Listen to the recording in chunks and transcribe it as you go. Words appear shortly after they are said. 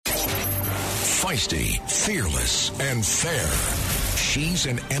Feisty, fearless, and fair. She's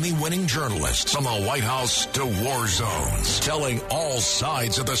an Emmy-winning journalist from the White House to war zones, telling all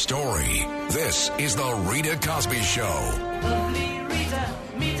sides of the story. This is The Rita Cosby Show. Lovely Rita,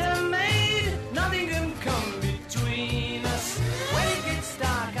 meet a maid. Nothing can come between us. When it gets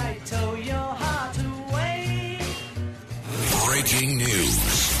dark, I tow your heart away. Breaking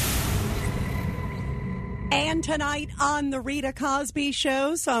news. And tonight on The Rita Cosby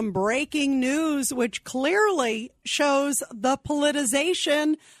Show, some breaking news which clearly shows the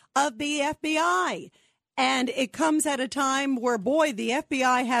politicization of the FBI. And it comes at a time where, boy, the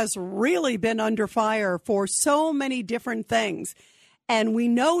FBI has really been under fire for so many different things. And we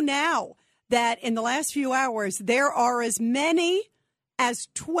know now that in the last few hours, there are as many as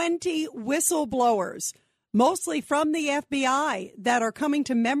 20 whistleblowers, mostly from the FBI, that are coming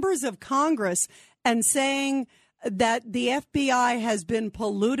to members of Congress and saying that the FBI has been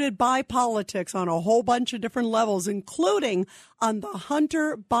polluted by politics on a whole bunch of different levels, including on the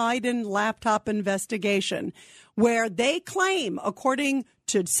Hunter Biden laptop investigation, where they claim, according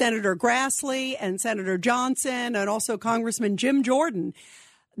to Senator Grassley and Senator Johnson and also Congressman Jim Jordan,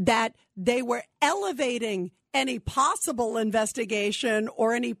 that they were elevating any possible investigation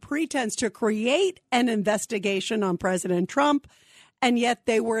or any pretense to create an investigation on President Trump. And yet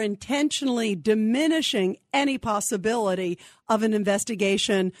they were intentionally diminishing any possibility of an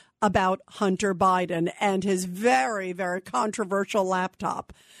investigation about Hunter Biden and his very, very controversial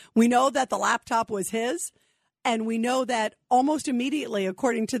laptop. We know that the laptop was his, and we know that almost immediately,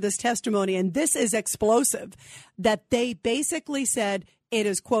 according to this testimony, and this is explosive, that they basically said it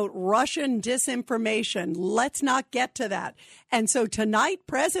is, quote, Russian disinformation. Let's not get to that. And so tonight,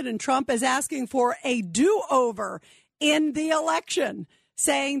 President Trump is asking for a do-over in the election,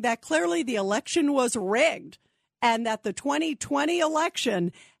 saying that clearly the election was rigged and that the 2020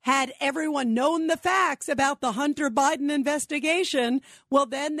 election, had everyone known the facts about the Hunter Biden investigation, well,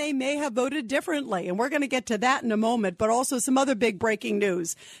 then they may have voted differently. And we're going to get to that in a moment, but also some other big breaking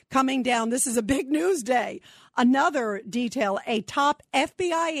news coming down. This is a big news day. Another detail, a top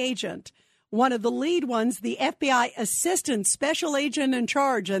FBI agent, one of the lead ones, the FBI assistant special agent in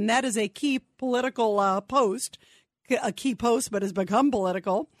charge, and that is a key political post, a key post, but has become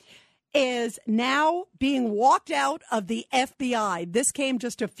political, is now being walked out of the FBI. This came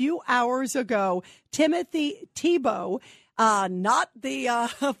just a few hours ago. Timothy Thibault, not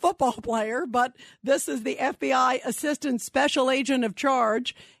the football player, but this is the FBI assistant special agent of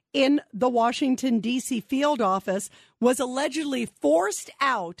charge in the Washington, D.C. field office, was allegedly forced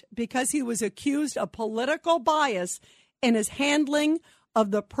out because he was accused of political bias in his handling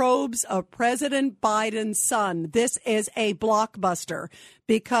of the probes of President Biden's son. This is a blockbuster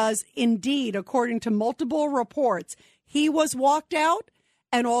because, indeed, according to multiple reports, he was walked out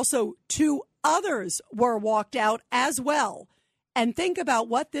and also two others were walked out as well. And think about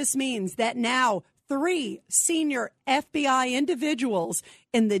what this means, that now 3 senior FBI individuals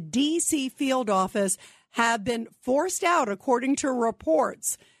in the D.C. field office have been forced out, according to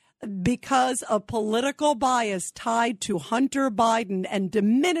reports, because of political bias tied to Hunter Biden and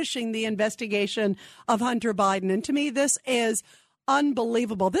diminishing the investigation of Hunter Biden. And to me, this is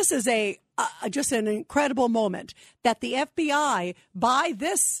unbelievable. This is just an incredible moment that the FBI, by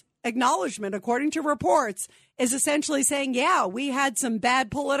this acknowledgement, according to reports, is essentially saying, yeah, we had some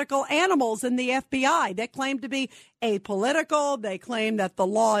bad political animals in the FBI that claim to be apolitical. They claim that the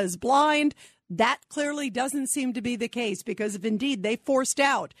law is blind. That clearly doesn't seem to be the case, because if indeed they forced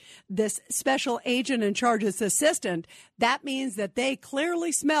out this special agent in charge's assistant, that means that they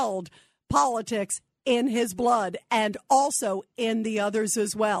clearly smelled politics in his blood and also in the others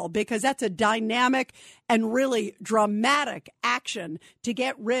as well, because that's a dynamic and really dramatic action to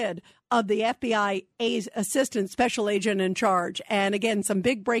get rid of the FBI assistant special agent in charge. And again, some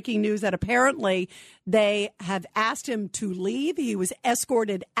big breaking news that apparently they have asked him to leave. He was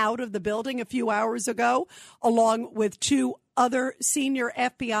escorted out of the building a few hours ago, along with 2 other senior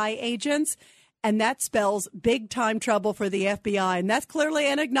FBI agents. And that spells big time trouble for the FBI. And that's clearly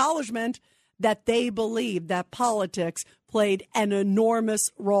an acknowledgement that they believe that politics played an enormous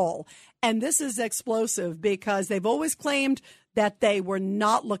role. And this is explosive because they've always claimed that they were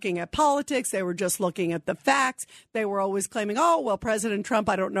not looking at politics. They were just looking at the facts. They were always claiming, oh, well, President Trump,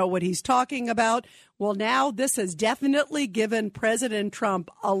 I don't know what he's talking about. Well, now this has definitely given President Trump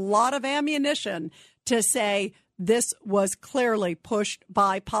a lot of ammunition to say this was clearly pushed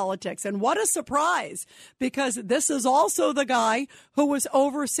by politics. And what a surprise, because this is also the guy who was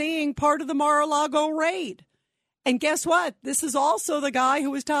overseeing part of the Mar-a-Lago raid. And guess what? This is also the guy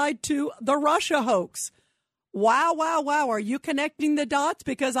who was tied to the Russia hoax. Wow, wow, wow. Are you connecting the dots?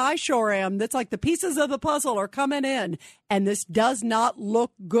 Because I sure am. That's like the pieces of the puzzle are coming in, and this does not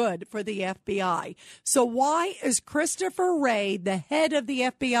look good for the FBI. So why is Christopher Wray, the head of the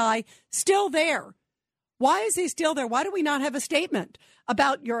FBI, still there? Why is he still there? Why do we not have a statement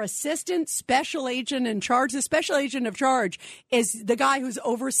about your assistant special agent in charge? The special agent of charge is the guy who's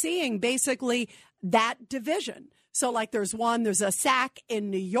overseeing basically that division. So like there's a SAC in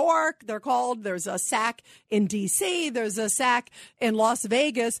New York, they're called. There's a SAC in D.C. There's a SAC in Las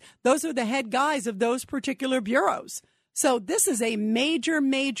Vegas. Those are the head guys of those particular bureaus. So this is a major,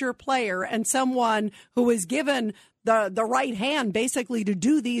 major player and someone who is given the right hand basically to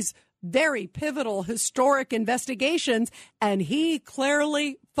do these very pivotal, historic investigations. And he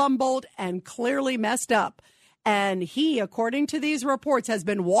clearly fumbled and clearly messed up. And he, according to these reports, has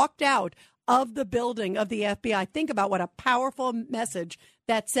been walked out of the building of the FBI. Think about what a powerful message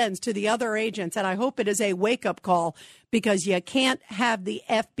that sends to the other agents. And I hope it is a wake-up call, because you can't have the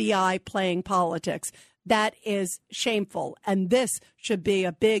FBI playing politics. That is shameful. And this should be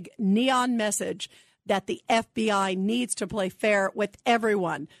a big neon message that the FBI needs to play fair with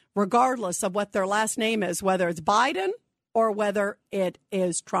everyone, regardless of what their last name is, whether it's Biden or whether it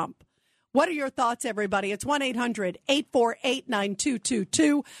is Trump. What are your thoughts, everybody? It's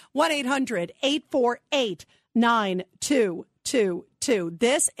 1-800-848-9222, 1-800-848-9222.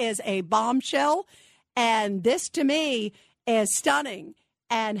 This is a bombshell, and this, to me, is stunning.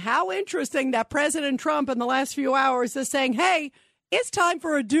 And how interesting that President Trump in the last few hours is saying, hey, it's time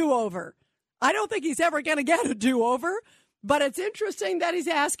for a do-over. I don't think he's ever going to get a do-over, but it's interesting that he's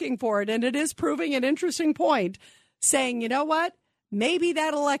asking for it, and it is proving an interesting point, saying, you know what? Maybe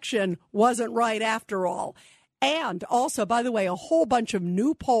that election wasn't right after all. And also, by the way, a whole bunch of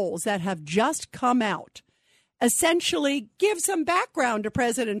new polls that have just come out essentially give some background to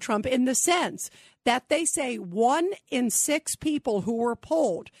President Trump in the sense that they say 1 in 6 people who were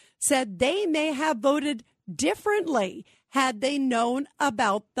polled said they may have voted differently had they known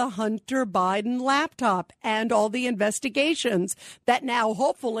about the Hunter Biden laptop and all the investigations that now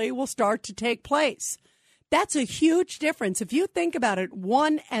hopefully will start to take place. That's a huge difference. If you think about it,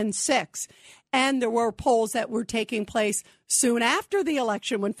 1 and 6. And there were polls that were taking place soon after the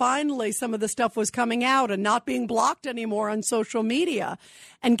election when finally some of the stuff was coming out and not being blocked anymore on social media.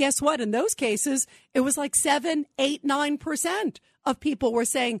 And guess what? In those cases, it was like 7, 8, 9% of people were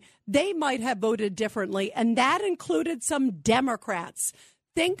saying they might have voted differently. And that included some Democrats.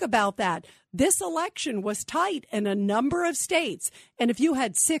 Think about that. This election was tight in a number of states. And if you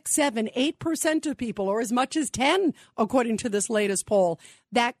had 6, 7, 8% of people, or as much as 10, according to this latest poll,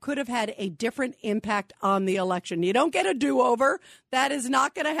 that could have had a different impact on the election. You don't get a do-over. That is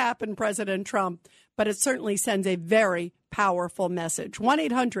not going to happen, President Trump. But it certainly sends a very powerful message.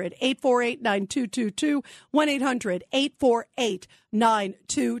 1-800-848-9222,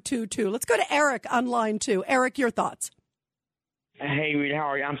 1-800-848-9222. Let's go to Eric on line 2. Eric, your thoughts. Hey, Reed, how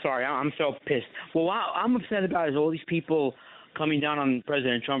are you? I'm sorry. I'm so pissed. Well, what I'm upset about is all these people coming down on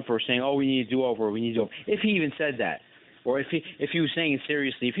President Trump for saying, oh, we need a do-over, we need a do-over. If he even said that, or if he was saying it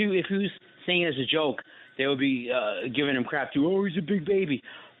seriously, if he was saying it as a joke, they would be giving him crap too. Oh, he's a big baby.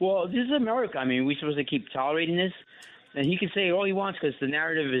 Well, this is America. I mean, are we supposed to keep tolerating this? And he can say all he wants because the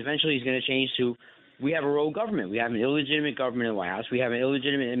narrative eventually is going to change to we have a rogue government. We have an illegitimate government in the White House. We have an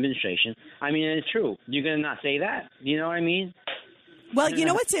illegitimate administration. I mean, and it's true. You're going to not say that. You know what I mean? Well, you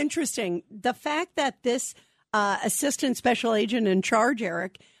know what's interesting? The fact that this assistant special agent in charge,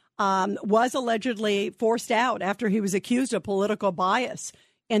 Eric, was allegedly forced out after he was accused of political bias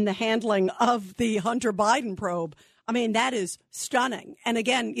in the handling of the Hunter Biden probe. I mean, that is stunning. And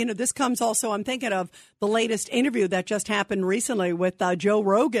again, you know, this comes also, I'm thinking of the latest interview that just happened recently with Joe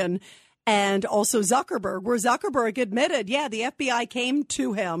Rogan and also Zuckerberg, where Zuckerberg admitted, yeah, the FBI came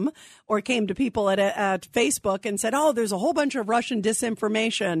to him or came to people at Facebook and said, oh, there's a whole bunch of Russian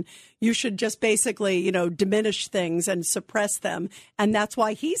disinformation. You should just basically, you know, diminish things and suppress them. And that's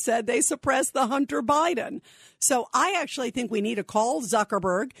why he said they suppressed the Hunter Biden. So I actually think we need to call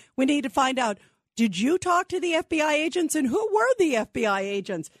Zuckerberg. We need to find out, did you talk to the FBI agents and who were the FBI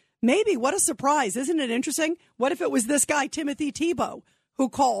agents? Maybe, what a surprise. Isn't it interesting? What if it was this guy, Timothy Thibault, who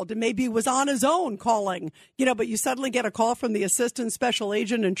called and maybe was on his own calling, you know, but you suddenly get a call from the assistant special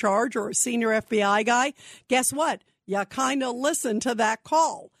agent in charge or a senior FBI guy. Guess what? You kind of listen to that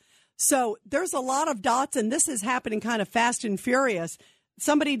call. So there's a lot of dots, and this is happening kind of fast and furious.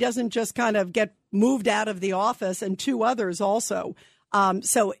 Somebody doesn't just kind of get moved out of the office, and 2 others also.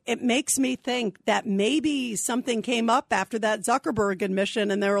 So it makes me think that maybe something came up after that Zuckerberg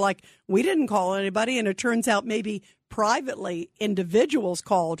admission and they were like, we didn't call anybody. And it turns out maybe privately individuals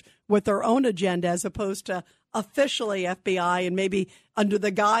called with their own agenda as opposed to officially FBI and maybe under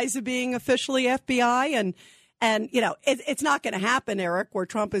the guise of being officially FBI. And it's not going to happen, Eric, where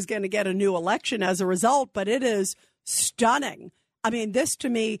Trump is going to get a new election as a result, but it is stunning. I mean, this to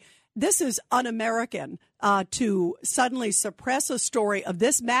me, this is un-American to suddenly suppress a story of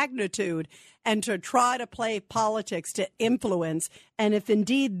this magnitude and to try to play politics to influence. And if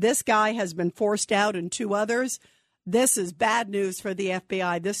indeed this guy has been forced out and 2 others, this is bad news for the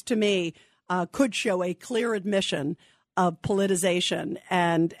FBI. This to me could show a clear admission of politicization.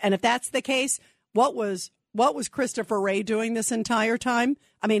 And if that's the case, what was Christopher Wray doing this entire time?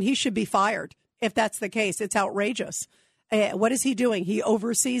 I mean, he should be fired if that's the case. It's outrageous. What is he doing? He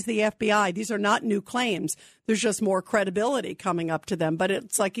oversees the FBI. These are not new claims. There's just more credibility coming up to them. But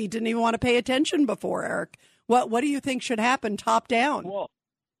it's like he didn't even want to pay attention before, Eric. What do you think should happen top down?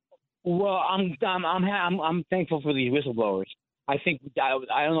 Well, I'm thankful for these whistleblowers. I think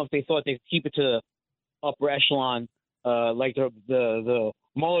I don't know if they thought they'd keep it to the upper echelon, like the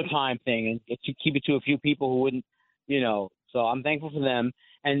Mueller time thing, and to keep it to a few people who wouldn't, So I'm thankful for them.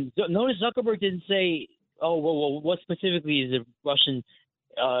 And notice Zuckerberg didn't say, "Oh, well, what specifically is a Russian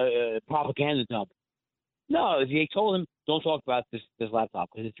propaganda dump?" No, they told him, "Don't talk about this laptop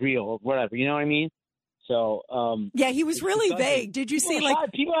because it's real," or whatever. You know what I mean? So yeah, he was really vague. Did you see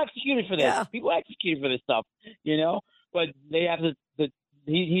people executed for this? Yeah. People executed for this stuff, But they have to.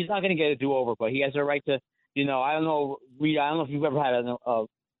 He's not going to get a do-over, but he has a right to. I don't know, Reed. I don't know if you've ever had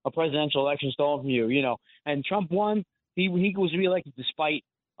a presidential election stolen from you. And Trump won. He was reelected despite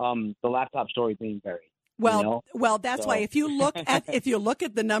the laptop story being buried. Well, that's why if you look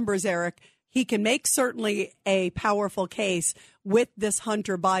at the numbers, Eric, he can make certainly a powerful case with this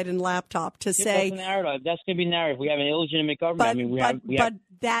Hunter Biden laptop to say that's the narrative. That's going to be the narrative. We have an illegitimate government.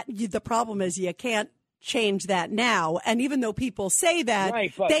 The problem is you can't change that now. And even though people say that,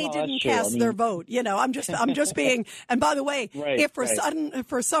 they didn't cast their vote. I'm just being. And by the way, if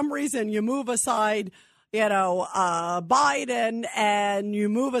for some reason you move aside, Biden and you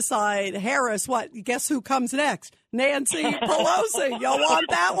move aside Harris, guess who comes next? Nancy Pelosi. You want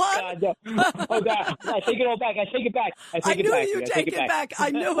that one? I take it all back. I take it back. I knew you'd take it back.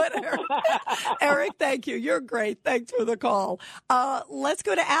 I knew it, Eric. Eric, thank you. You're great. Thanks for the call. Let's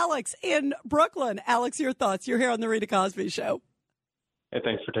go to Alex in Brooklyn. Alex, your thoughts. You're here on the Rita Cosby Show. Hey,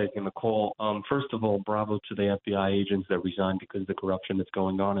 thanks for taking the call. First of all, bravo to the FBI agents that resigned because of the corruption that's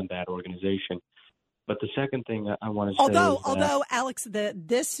going on in that organization. But the second thing I want to say although Alex,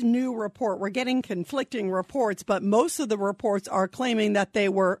 this new report, we're getting conflicting reports, but most of the reports are claiming that they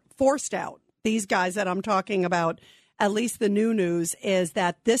were forced out. These guys that I'm talking about, at least the new news is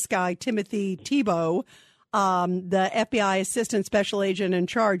that this guy, Timothy Thibault, the FBI assistant special agent in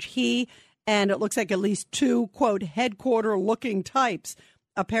charge, he and it looks like at least 2, quote, headquarter-looking types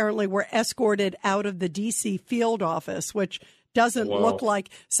apparently were escorted out of the D.C. field office, which doesn't look like,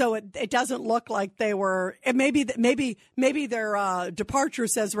 so it doesn't look like they were, maybe their departure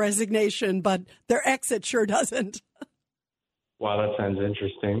says resignation, but their exit sure doesn't. Wow, that sounds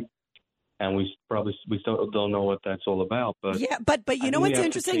interesting. And we still don't know what that's all about. But yeah, but you know what's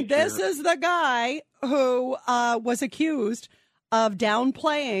interesting? This is the guy who was accused of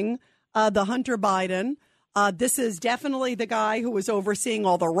downplaying the Hunter Biden. This is definitely the guy who was overseeing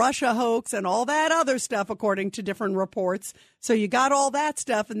all the Russia hoax and all that other stuff, according to different reports. So you got all that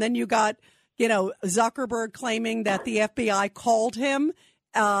stuff. And then you got, Zuckerberg claiming that the FBI called him.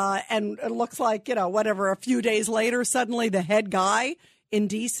 And it looks like, a few days later, suddenly the head guy in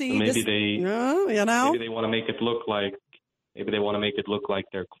D.C. Maybe they want to make it look like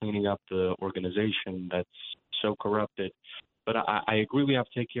they're cleaning up the organization that's so corrupted. But I agree we have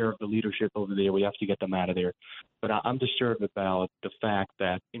to take care of the leadership over there. We have to get them out of there. But I'm disturbed about the fact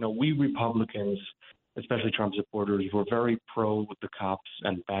that, we Republicans, especially Trump supporters, were very pro with the cops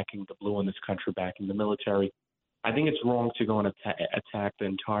and backing the blue in this country, backing the military. I think it's wrong to go and attack the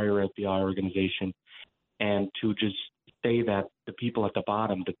entire FBI organization and to just say that the people at the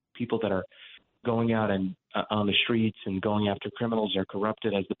bottom, the people that are going out and on the streets and going after criminals are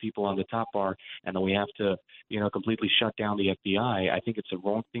corrupted as the people on the top are, and then we have to, completely shut down the FBI. I think it's the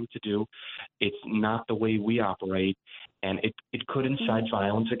wrong thing to do. It's not the way we operate, and it could incite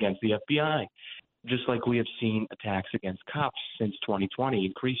violence against the FBI, just like we have seen attacks against cops since 2020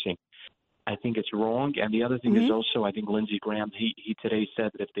 increasing. I think it's wrong. And the other thing is also, I think Lindsey Graham, he today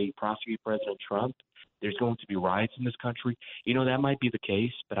said that if they prosecute President Trump, there's going to be riots in this country. That might be the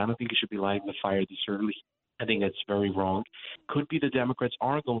case, but I don't think it should be lighting the fire this early. I think that's very wrong. Could be the Democrats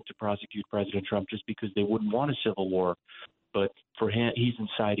are going to prosecute President Trump just because they wouldn't want a civil war. But for him, he's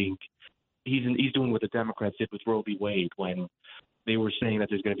doing what the Democrats did with Roe v. Wade when they were saying that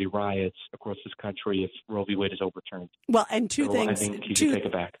there's going to be riots across this country if Roe v. Wade is overturned. Well, and two so things. I think he should take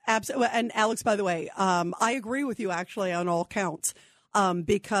it back. Absolutely. And Alex, by the way, I agree with you actually on all counts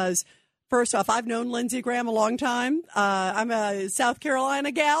because first off, I've known Lindsey Graham a long time. I'm a South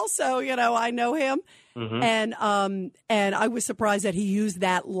Carolina gal, so, I know him. Mm-hmm. And I was surprised that he used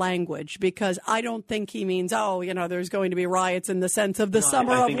that language because I don't think he means, there's going to be riots in the sense of the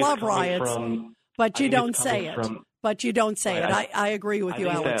Summer of Love riots. But you don't say it. But you don't say it. I agree with you,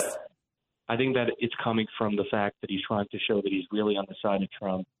 Alex. I think that it's coming from the fact that he's trying to show that he's really on the side of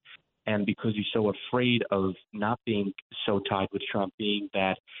Trump. And because he's so afraid of not being so tied with Trump, being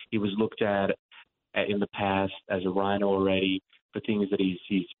that he was looked at in the past as a rhino already for things that he's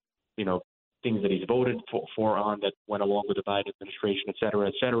things that he's voted for on that went along with the Biden administration, et cetera,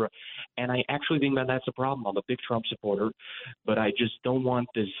 et cetera. And I actually think that that's a problem. I'm a big Trump supporter, but I just don't want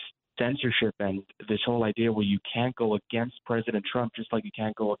this censorship and this whole idea where you can't go against President Trump just like you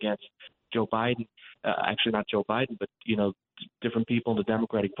can't go against Joe Biden. Actually, not Joe Biden, but, different people in the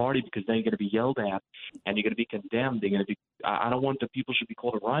Democratic Party, because then you're going to be yelled at and you're going to be condemned. They're going to be. I don't want the people should be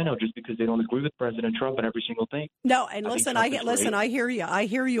called a rhino just because they don't agree with President Trump on every single thing. No, and I hear you. I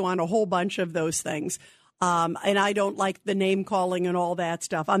hear you on a whole bunch of those things. And I don't like the name calling and all that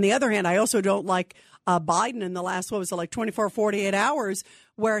stuff. On the other hand, I also don't like Biden in the last, 24, 48 hours,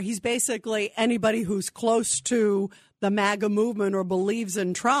 where he's basically anybody who's close to the MAGA movement or believes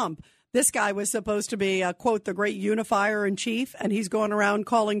in Trump. This guy was supposed to be, quote, the great unifier in chief, and he's going around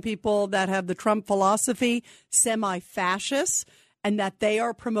calling people that have the Trump philosophy semi-fascists and that they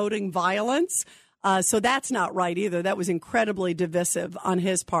are promoting violence. So that's not right either. That was incredibly divisive on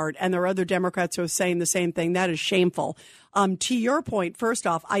his part. And there are other Democrats who are saying the same thing. That is shameful. To your point, first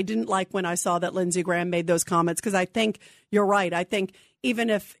off, I didn't like when I saw that Lindsey Graham made those comments because I think you're right. I think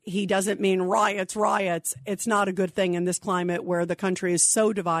even if he doesn't mean riots, it's not a good thing in this climate where the country is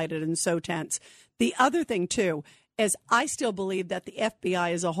so divided and so tense. The other thing, too, is I still believe that the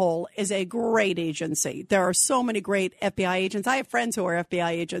FBI as a whole is a great agency. There are so many great FBI agents. I have friends who are FBI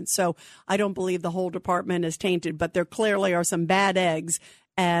agents, so I don't believe the whole department is tainted, but there clearly are some bad eggs,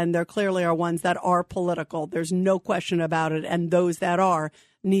 and there clearly are ones that are political. There's no question about it, and those that are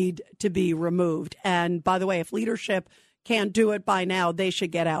need to be removed. And by the way, if leadership can't do it by now, they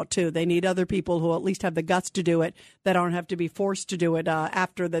should get out too. They need other people who at least have the guts to do it, that don't have to be forced to do it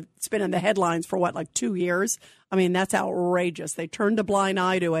after it's been in the headlines for 2 years. I mean, that's outrageous. They turned a blind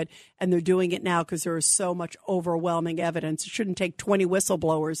eye to it, and they're doing it now because there is so much overwhelming evidence. It shouldn't take 20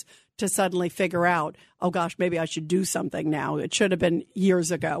 whistleblowers to suddenly figure out, oh, gosh, maybe I should do something now. It should have been years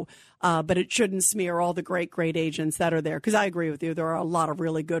ago, but it shouldn't smear all the great, great agents that are there, because I agree with you. There are a lot of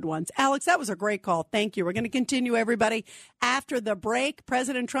really good ones. Alex, that was a great call. Thank you. We're going to continue, everybody. After the break,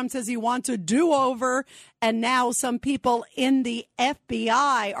 President Trump says he wants a do-over, and now some people in the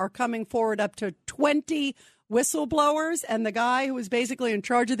FBI are coming forward, up to 20 whistleblowers, and the guy who was basically in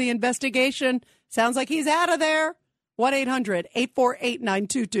charge of the investigation sounds like he's out of there.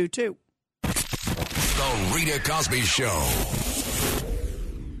 1-800-848-9222. The Rita Cosby Show.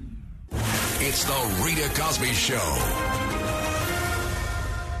 It's the Rita Cosby Show.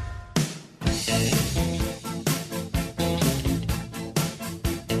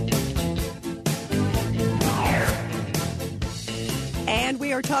 And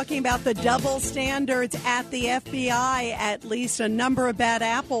we are talking about the double standards at the FBI, at least a number of bad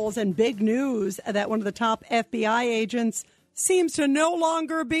apples, and big news that one of the top FBI agents seems to no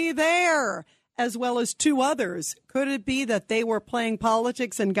longer be there, as well as two others. Could it be that they were playing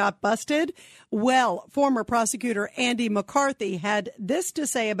politics and got busted? Well, former prosecutor Andy McCarthy had this to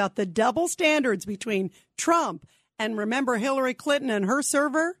say about the double standards between Trump and, remember, Hillary Clinton and her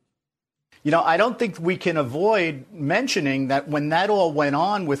server? I don't think we can avoid mentioning that when that all went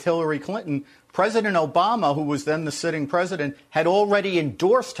on with Hillary Clinton, President Obama, who was then the sitting president, had already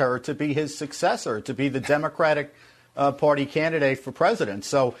endorsed her to be his successor, to be the Democratic Party candidate for president.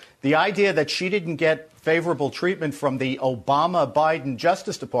 So the idea that she didn't get favorable treatment from the Obama-Biden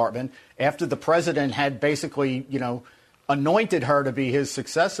Justice Department after the president had basically, anointed her to be his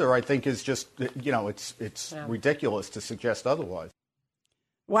successor, I think is just, it's ridiculous to suggest otherwise.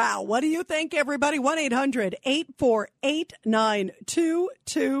 Wow. What do you think, everybody?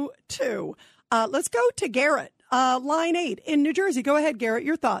 1-800-848-9222. Let's go to Garrett, line 8 in New Jersey. Go ahead, Garrett.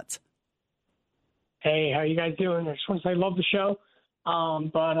 Your thoughts. Hey, how are you guys doing? I just want to say I love the show.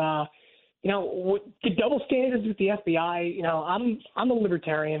 The double standards with the FBI, I'm a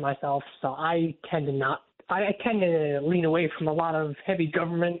libertarian myself, so I tend to lean away from a lot of heavy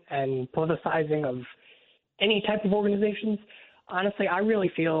government and politicizing of any type of organizations. Honestly, I really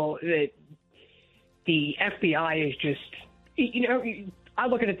feel that the FBI is just I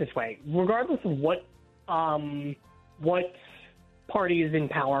look at it this way: regardless of what party is in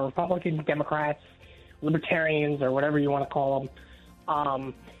power, Republicans, Democrats, Libertarians, or whatever you want to call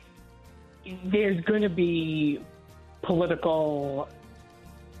them, there's going to be political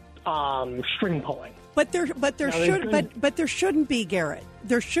string pulling. But there shouldn't be, Garrett.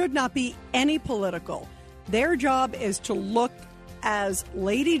 There should not be any political. Their job is to look as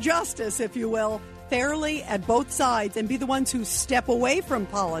Lady Justice, if you will, fairly at both sides and be the ones who step away from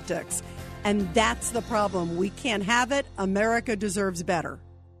politics. And that's the problem. We can't have it. America deserves better.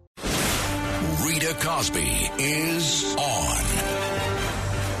 Rita Cosby is on.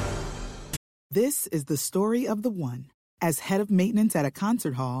 This is the story of the one. As head of maintenance at a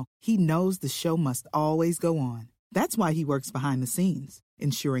concert hall, he knows the show must always go on. That's why he works behind the scenes,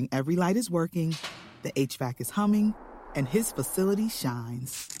 ensuring every light is working, the HVAC is humming, and his facility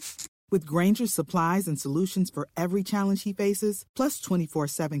shines. With Grainger's supplies and solutions for every challenge he faces, plus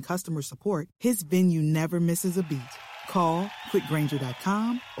 24/7 customer support, his venue never misses a beat. Call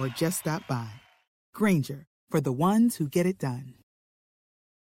quickgrainger.com or just stop by. Grainger, for the ones who get it done.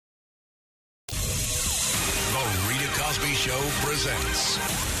 The Rita Cosby Show presents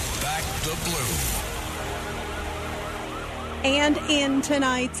Back the Blue. And in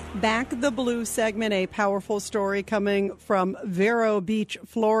tonight's Back the Blue segment, a powerful story coming from Vero Beach,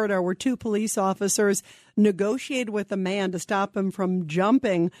 Florida, where two police officers negotiated with a man to stop him from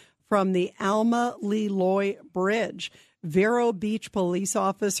jumping from the Alma Leloy Bridge. Vero Beach police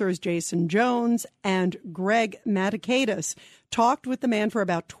officers Jason Jones and Greg Matakakis talked with the man for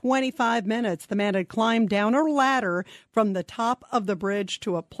about 25 minutes. The man had climbed down a ladder from the top of the bridge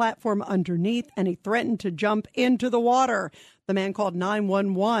to a platform underneath, and he threatened to jump into the water. The man called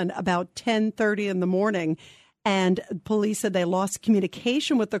 911 about 10:30 in the morning, and police said they lost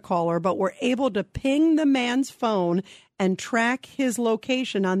communication with the caller, but were able to ping the man's phone and track his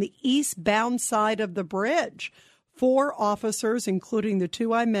location on the eastbound side of the bridge. 4 officers, including the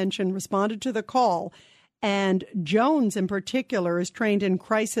 2 I mentioned, responded to the call. And Jones, in particular, is trained in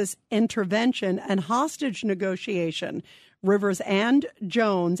crisis intervention and hostage negotiation. Rivers and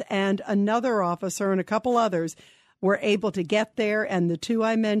Jones and another officer and a couple others were able to get there, and the 2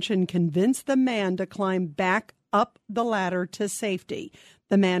 I mentioned convinced the man to climb back up the ladder to safety.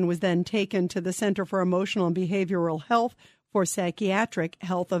 The man was then taken to the Center for Emotional and Behavioral Health for psychiatric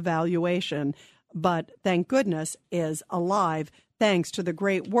health evaluation, but thank goodness is alive, thanks to the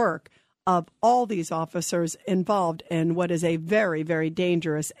great work of all these officers involved in what is a very, very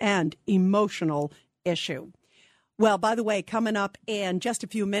dangerous and emotional issue. Well, by the way, coming up in just a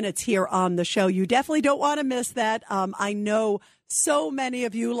few minutes here on the show, you definitely don't want to miss that. I know so many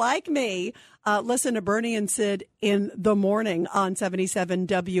of you, like me, listen to Bernie and Sid in the morning on 77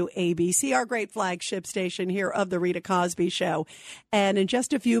 WABC, our great flagship station here of the Rita Cosby Show. And in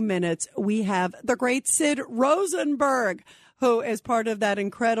just a few minutes, we have the great Sid Rosenberg, who is part of that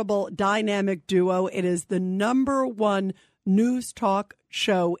incredible dynamic duo. It is the #1 news talk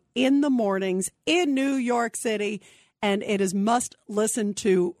show in the mornings in New York City, and it is must listen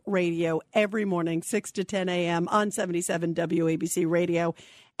to radio every morning, 6 to 10 a.m. on 77 WABC radio.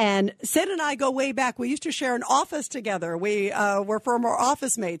 And Sid and I go way back. We used to share an office together. We were former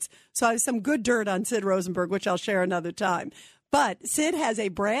office mates, so I have some good dirt on Sid Rosenberg, which I'll share another time. But Sid has a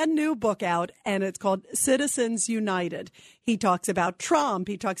brand new book out, and it's called Citizens United. He talks about Trump.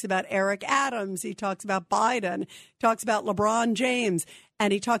 He talks about Eric Adams. He talks about Biden. He talks about LeBron James.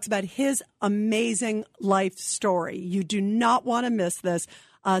 And he talks about his amazing life story. You do not want to miss this.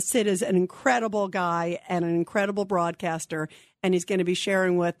 Sid is an incredible guy and an incredible broadcaster, and he's going to be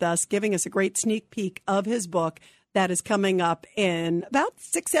sharing with us, giving us a great sneak peek of his book that is coming up in about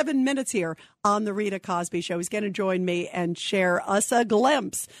 6-7 minutes here on the Rita Cosby Show. He's going to join me and share us a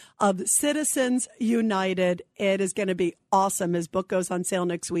glimpse of Citizens United. It is going to be awesome. His book goes on sale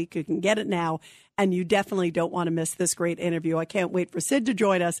next week. You can get it now, and you definitely don't want to miss this great interview. I can't wait for Sid to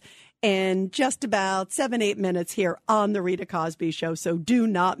join us in just about 7-8 minutes here on the Rita Cosby Show, so do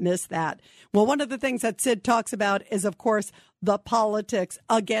not miss that. Well, one of the things that Sid talks about is, of course, the politics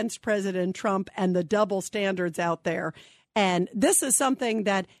against President Trump and the double standards out there. And this is something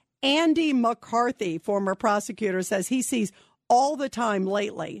that Andy McCarthy, former prosecutor, says he sees all the time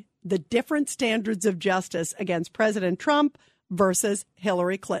lately, the different standards of justice against President Trump versus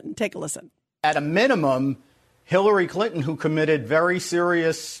Hillary Clinton. Take a listen. At a minimum, Hillary Clinton, who committed very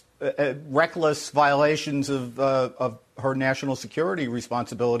serious, reckless violations of her national security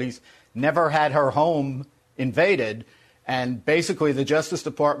responsibilities, never had her home invaded. And basically, the Justice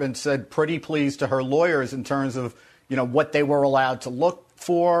Department said pretty please to her lawyers in terms of, what they were allowed to look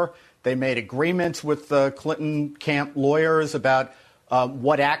for. They made agreements with the Clinton camp lawyers about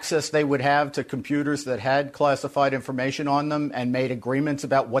what access they would have to computers that had classified information on them, and made agreements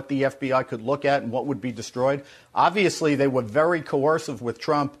about what the FBI could look at and what would be destroyed. Obviously, they were very coercive with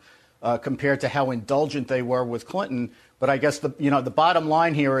Trump compared to how indulgent they were with Clinton. But I guess the bottom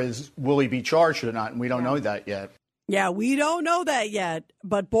line here is, will he be charged or not? And we don't know that yet. Yeah, we don't know that yet.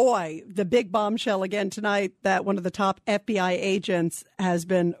 But boy, the big bombshell again tonight that one of the top FBI agents has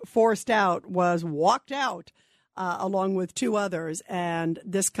been forced out, was walked out along with two others. And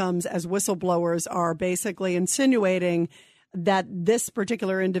this comes as whistleblowers are basically insinuating that this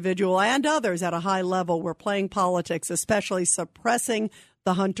particular individual and others at a high level were playing politics, especially suppressing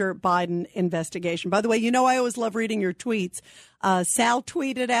the Hunter Biden investigation. By the way, I always love reading your tweets. Sal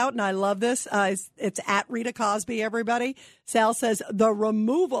tweeted out, and I love this. It's at Rita Cosby, everybody. Sal says, the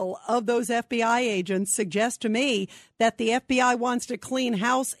removal of those FBI agents suggests to me that the FBI wants to clean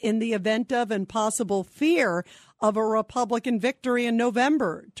house in the event of and possible fear of a Republican victory in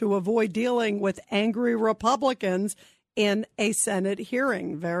November to avoid dealing with angry Republicans in a Senate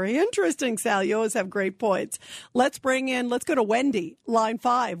hearing. Very interesting, Sal. You always have great points. Let's go to Wendy, line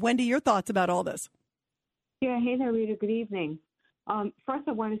 5. Wendy, your thoughts about all this? Yeah, hey there, Rita. Good evening. First,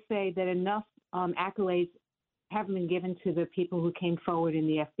 I want to say that enough accolades haven't been given to the people who came forward in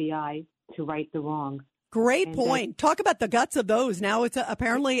the FBI to right the wrong. Great point. Talk about the guts of those. Now it's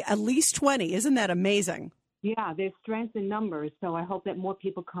apparently at least 20. Isn't that amazing? Yeah, there's strength in numbers, so I hope that more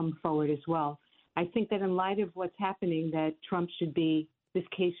people come forward as well. I think that in light of what's happening, that this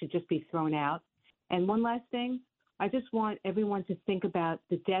case should just be thrown out. And one last thing, I just want everyone to think about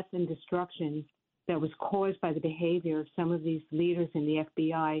the death and destruction that was caused by the behavior of some of these leaders in the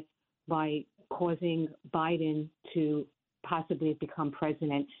FBI by causing Biden to possibly become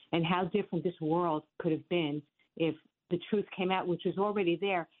president, and how different this world could have been if the truth came out, which was already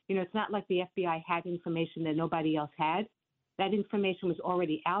there. It's not like the FBI had information that nobody else had. That information was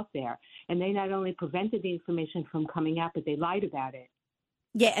already out there, and they not only prevented the information from coming out, but they lied about it.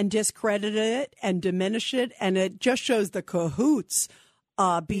 Yeah, and discredited it and diminished it, and it just shows the cahoots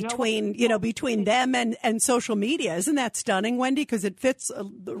between them and social media. Isn't that stunning, Wendy? Because it fits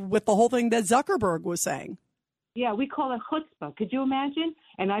with the whole thing that Zuckerberg was saying. Yeah, we call it chutzpah. Could you imagine?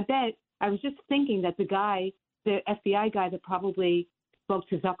 And I was just thinking that the FBI guy that probably spoke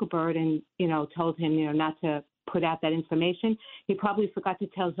to Zuckerberg and, told him, not to put out that information, he probably forgot to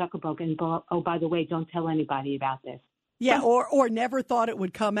tell Zuckerberg, and by the way, don't tell anybody about this. Yeah, or never thought it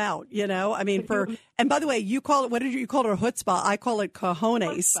would come out, I mean, and by the way, you call it, what did you call it, a chutzpah? I call it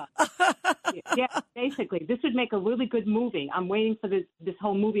cojones. Yeah, basically. This would make a really good movie. I'm waiting for this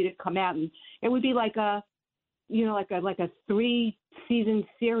whole movie to come out, and it would be like a 3-season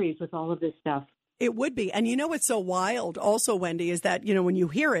series with all of this stuff. It would be. And what's so wild also, Wendy, is that, when you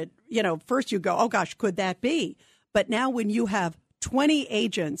hear it, first you go, oh, gosh, could that be? But now when you have 20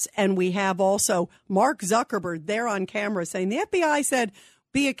 agents, and we have also Mark Zuckerberg there on camera saying the FBI said,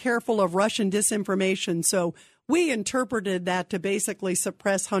 be careful of Russian disinformation. So we interpreted that to basically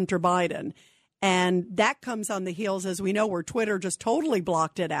suppress Hunter Biden. And that comes on the heels, as we know, where Twitter just totally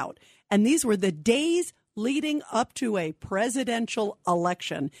blocked it out. And these were the days leading up to a presidential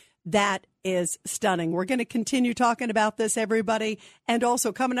election. That is stunning. We're going to continue talking about this, everybody. And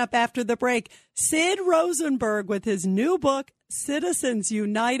also coming up after the break, Sid Rosenberg with his new book, Citizens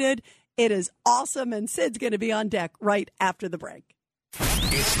United. It is awesome. And Sid's going to be on deck right after the break.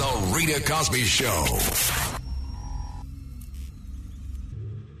 It's the Rita Cosby Show.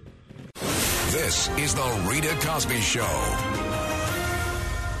 This is the Rita Cosby Show.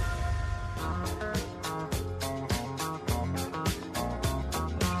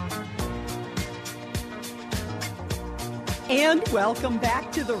 And welcome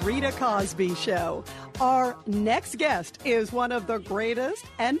back to the Rita Cosby Show. Our next guest is one of the greatest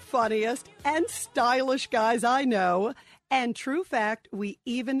and funniest and stylish guys I know. And true fact, we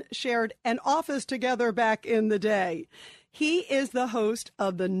even shared an office together back in the day. He is the host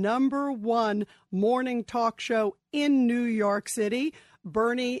of the #1 morning talk show in New York City,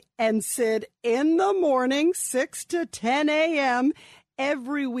 Bernie and Sid in the morning, 6 to 10 a.m.,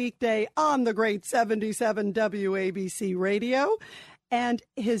 every weekday on the great 77 WABC radio. And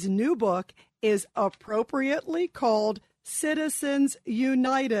his new book is appropriately called Citizens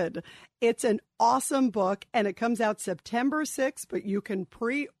United. It's an awesome book, and it comes out September 6th, but you can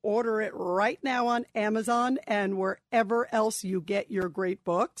pre-order it right now on Amazon and wherever else you get your great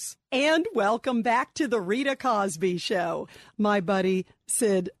books. And welcome back to the Rita Cosby Show, my buddy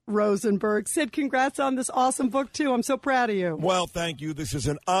Sid Rosenberg. Sid, congrats on this awesome book, too. I'm so proud of you. Well, thank you. This is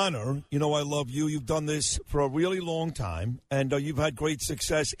an honor. You know, I love you. You've done this for a really long time, and you've had great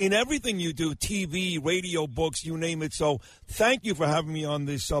success in everything you do, TV, radio, books, you name it. So thank you for having me on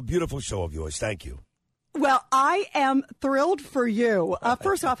this beautiful show of yours. Thank you. Well, I am thrilled for you.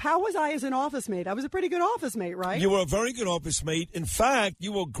 First off, how was I as an office mate? I was a pretty good office mate, right? You were a very good office mate. In fact,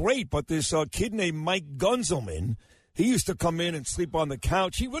 you were great, but this kid named Mike Gunzelman, he used to come in and sleep on the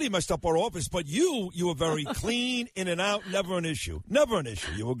couch. He really messed up our office, but you were very clean, in and out, never an issue. Never an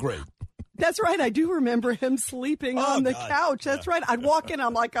issue. You were great. That's right. I do remember him sleeping on the couch. That's right. I'd walk in.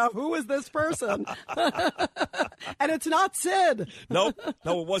 I'm like, who is this person? And it's not Sid. No,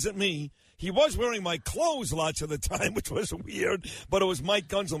 it wasn't me. He was wearing my clothes lots of the time, which was weird, but it was Mike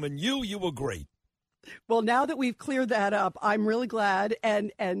Gunzelman. You were great. Well, now that we've cleared that up, I'm really glad.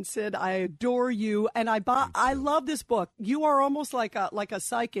 And Sid, I adore you. And I love this book. You are almost like a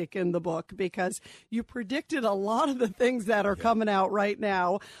psychic in the book because you predicted a lot of the things that are coming out right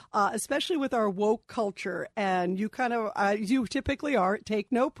now, especially with our woke culture. And you you typically are,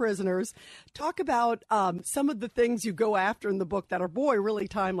 take no prisoners. Talk about some of the things you go after in the book that are, really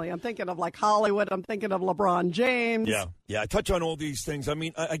timely. I'm thinking of like Hollywood. I'm thinking of LeBron James. Yeah, I touch on all these things. I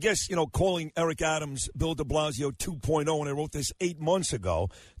mean, I guess, calling Eric Adams Bill de Blasio 2.0, and I wrote this 8 months ago,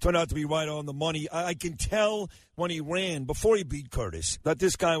 turned out to be right on the money. I can tell when he ran, before he beat Curtis, that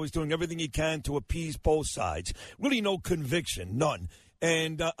this guy was doing everything he can to appease both sides. Really no conviction, none.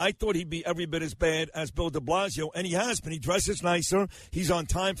 And I thought he'd be every bit as bad as Bill de Blasio, and he has been. He dresses nicer. He's on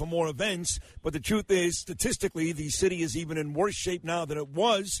time for more events. But the truth is, statistically, the city is even in worse shape now than it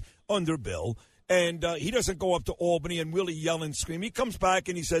was under Bill. And he doesn't go up to Albany and really yell and scream. He comes back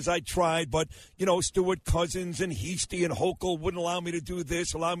and he says, I tried, but, Stuart Cousins and Heastie and Hochul wouldn't allow me to do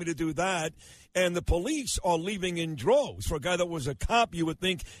this, allow me to do that. And the police are leaving in droves. For a guy that was a cop, you would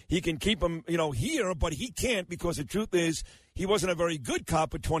think he can keep him, here, but he can't because the truth is he wasn't a very good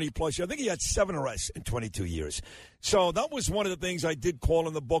cop for 20-plus years. I think he had 7 arrests in 22 years. So that was one of the things I did call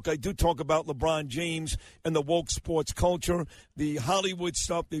in the book. I do talk about LeBron James and the woke sports culture, the Hollywood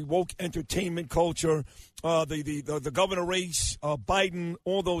stuff, the woke entertainment culture, the governor race, Biden,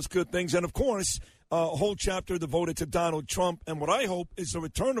 all those good things. And, of course, a whole chapter devoted to Donald Trump and what I hope is the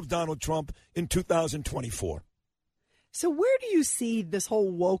return of Donald Trump in 2024. So where do you see this whole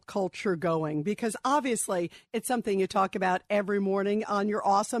woke culture going? Because obviously it's something you talk about every morning on your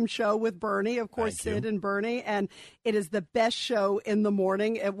awesome show with Bernie, of course, Sid and Bernie, and it is the best show in the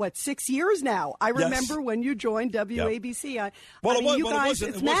morning at 6 years now. I remember when you joined WABC. It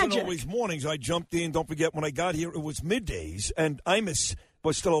wasn't always mornings. I jumped in. Don't forget, when I got here, it was middays, and Imus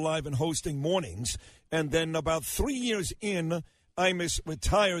was still alive and hosting mornings. And then about 3 years in, Imus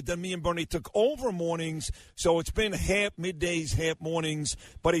retired. Then me and Bernie took over mornings. So it's been half middays, half mornings,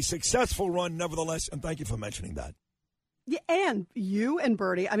 but a successful run nevertheless. And thank you for mentioning that. Yeah, and you and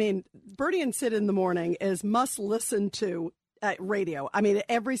Bernie, Bernie and Sid in the morning is must listen to radio.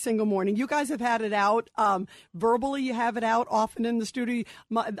 Every single morning. You guys have had it out. Verbally, you have it out often in the studio.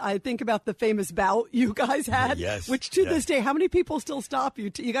 I think about the famous bout you guys had, which to this day, how many people still stop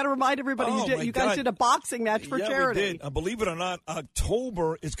you? You got to remind everybody you guys did a boxing match for charity. We did. Believe it or not,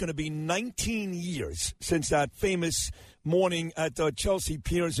 October is going to be 19 years since that famous morning at Chelsea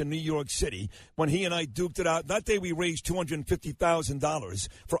Piers in New York City when he and I duked it out. That day we raised $250,000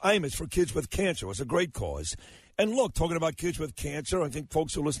 for Imus, for kids with cancer. It was a great cause. And look, talking about kids with cancer, I think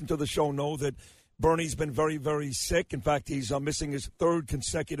folks who listen to the show know that Bernie's been very, very sick. In fact, he's missing his 3rd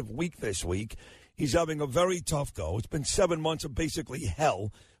consecutive week this week. He's having a very tough go. It's been 7 months of basically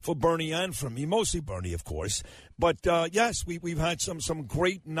hell for Bernie and for me, mostly Bernie, of course. But, yes, we've had some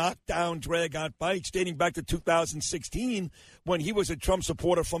great knockdown, drag-out fights dating back to 2016 when he was a Trump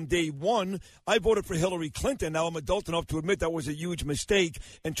supporter from day one. I voted for Hillary Clinton. Now I'm adult enough to admit that was a huge mistake,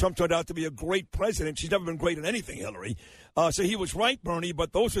 and Trump turned out to be a great president. She's never been great at anything, Hillary. So he was right, Bernie,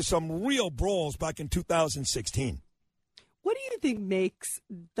 but those were some real brawls back in 2016. What do you think makes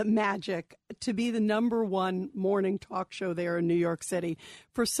the magic to be the #1 morning talk show there in New York City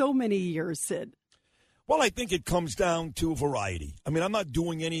for so many years, Sid? Well, I think it comes down to variety. I'm not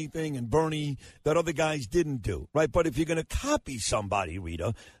doing anything, and Bernie, that other guys didn't do, right? But if you're going to copy somebody,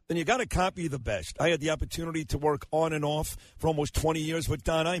 Rita, then you got to copy the best. I had the opportunity to work on and off for almost 20 years with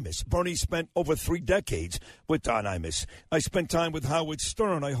Don Imus. Bernie spent over 3 decades with Don Imus. I spent time with Howard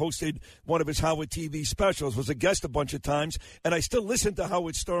Stern. I hosted one of his Howard TV specials, was a guest a bunch of times, and I still listen to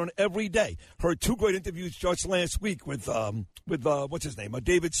Howard Stern every day. Heard 2 great interviews just last week with what's his name,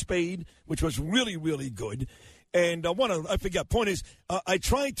 David Spade, which was really, really good. And I forget. Point is, I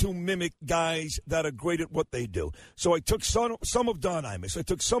try to mimic guys that are great at what they do. So I took some of Don Imus. I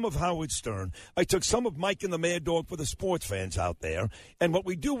took some of Howard Stern. I took some of Mike and the Mad Dog for the sports fans out there. And what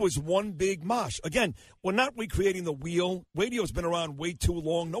we do was one big mosh. Again, we're not recreating the wheel. Radio's been around way too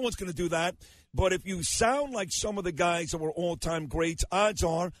long. No one's going to do that. But if you sound like some of the guys that were all-time greats, odds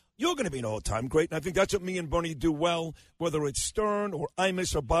are you're going to be an all-time great. And I think that's what me and Bernie do well, whether it's Stern or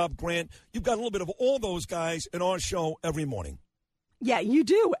Imus or Bob Grant. You've got a little bit of all those guys in our show every morning. Yeah, you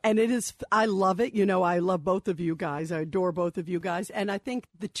do. And it is, I love it. You know, I love both of you guys. I adore both of you guys. And I think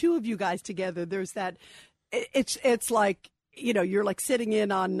the two of you guys together, there's that, it's like, you know, you're like sitting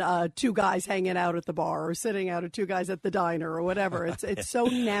in on 2 guys hanging out at the bar or sitting out at 2 guys at the diner or whatever. It's so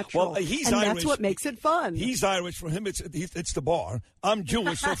natural. Well, he's and Irish. That's what makes it fun. He's Irish. For him, it's the bar. I'm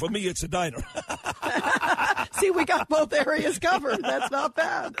Jewish, so for me, it's a diner. See, we got both areas covered. That's not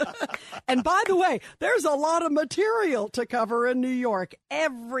bad. And by the way, there's a lot of material to cover in New York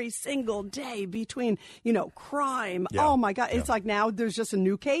every single day between, you know, crime. Yeah. Oh, my God. It's like now there's just a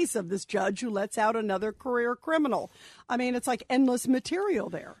new case of this judge who lets out another career criminal. I mean, it's like endless material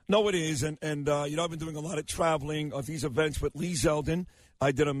there. No, it is. And you know, I've been doing a lot of traveling of these events with Lee Zeldin.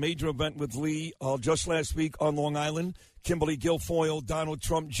 I did a major event with Lee just last week on Long Island. Kimberly Guilfoyle, Donald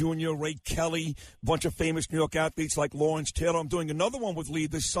Trump Jr., Ray Kelly, a bunch of famous New York athletes like Lawrence Taylor. I'm doing another one with Lee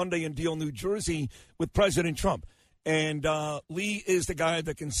this Sunday in Deal, New Jersey with President Trump. And Lee is the guy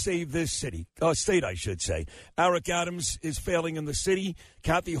that can save this state, I should say. Eric Adams is failing in the city.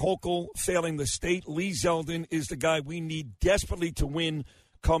 Kathy Hochul failing the state. Lee Zeldin is the guy we need desperately to win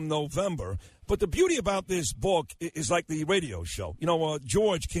come November. But the beauty about this book is like the radio show. You know,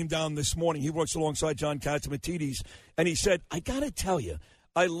 George came down this morning. He works alongside John Catsimatidis, and he said, I got to tell you,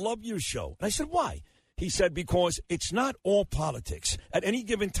 I love your show. And I said, why? He said, because it's not all politics. At any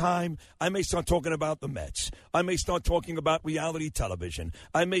given time, I may start talking about the Mets. I may start talking about reality television.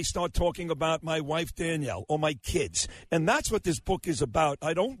 I may start talking about my wife, Danielle, or my kids. And that's what this book is about.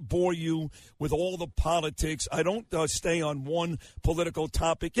 I don't bore you with all the politics. I don't stay on one political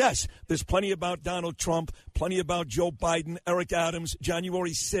topic. Yes, there's plenty about Donald Trump, plenty about Joe Biden, Eric Adams,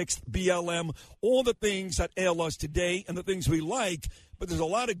 January 6th, BLM, all the things that ail us today and the things we like. But there's a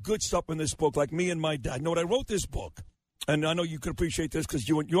lot of good stuff in this book, like me and my dad. You know, when I wrote this book, and I know you could appreciate this because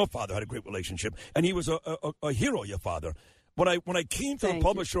you and your father had a great relationship, and he was a hero, your father. When I came to the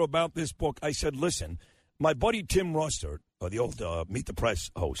publisher about this book, I said, listen, my buddy Tim Russert, the old Meet the Press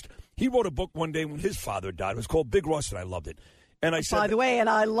host, he wrote a book one day when his father died. It was called Big Russ, and I loved it. And I said, by the way,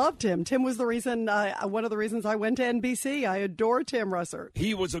 and I loved him. Tim was the reason, one of the reasons I went to NBC. I adore Tim Russert.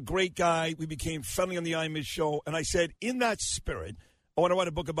 He was a great guy. We became friendly on the Imus show. And I said, in that spirit, I want to write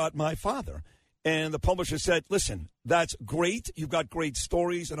a book about my father. And the publisher said, listen, that's great. You've got great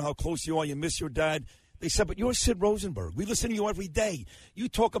stories and how close you are. You miss your dad. They said, but you're Sid Rosenberg. We listen to you every day. You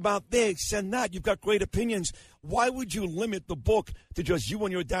talk about this and that. You've got great opinions. Why would you limit the book to just you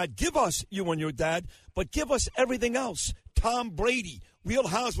and your dad? Give us you and your dad, but give us everything else. Tom Brady, Real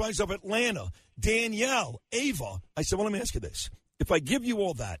Housewives of Atlanta, Danielle, Ava. I said, well, let me ask you this. If I give you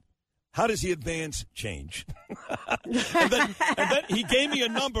all that, how does the advance change? and then he gave me a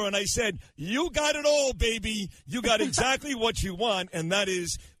number, and I said, you got it all, baby. You got exactly what you want, and that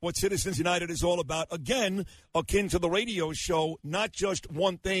is what Citizens United is all about. Again, akin to the radio show, not just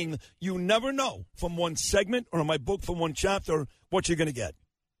one thing. You never know from one segment or in my book from one chapter what you're going to get.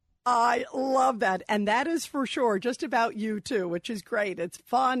 I love that. And that is for sure just about you, too, which is great. It's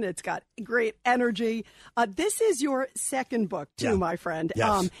fun. It's got great energy. This is your second book, too, my friend.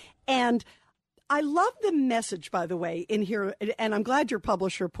 Yes. And I love the message, by the way, in here. And I'm glad your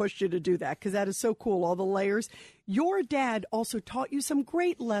publisher pushed you to do that because that is so cool, all the layers. Your dad also taught you some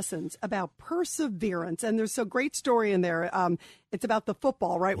great lessons about perseverance. And there's a great story in there. It's about the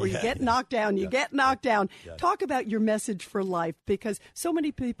football, right, where you get knocked down, you get knocked down. Yeah. Talk about your message for life because so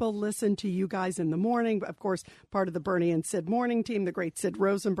many people listen to you guys in the morning. Of course, part of the Bernie and Sid morning team, the great Sid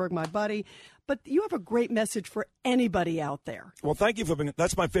Rosenberg, my buddy. But you have a great message for anybody out there. Well, thank you for bringing.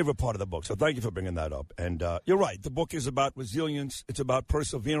 That's my favorite part of the book. So thank you for bringing that up. And you're right. The book is about resilience. It's about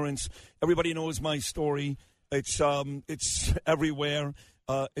perseverance. Everybody knows my story. It's everywhere.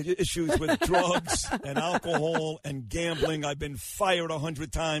 issues with drugs and alcohol and gambling. I've been fired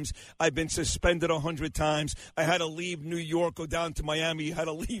 100 times. I've been suspended 100 times. I had to leave New York, go down to Miami. I had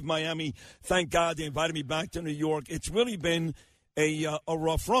to leave Miami. Thank God they invited me back to New York. It's really been a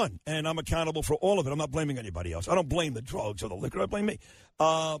rough run, and I'm accountable for all of it. I'm not blaming anybody else. I don't blame the drugs or the liquor. I blame me.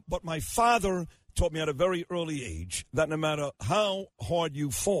 But my father taught me at a very early age that no matter how hard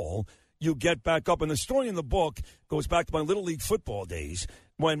you fall, you get back up. And the story in the book goes back to my Little League football days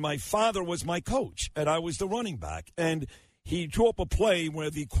when my father was my coach and I was the running back. And he drew up a play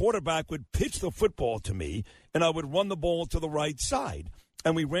where the quarterback would pitch the football to me and I would run the ball to the right side.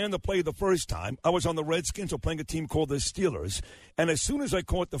 And we ran the play the first time. I was on the Redskins, or playing a team called the Steelers. And as soon as I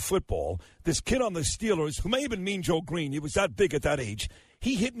caught the football, this kid on the Steelers, who may have been Mean Joe Green, he was that big at that age,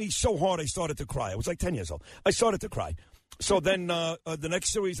 he hit me so hard I started to cry. I was like 10 years old. I started to cry. So then the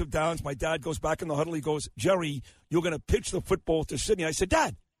next series of downs, my dad goes back in the huddle. He goes, Jerry, you're going to pitch the football to Sidney. I said,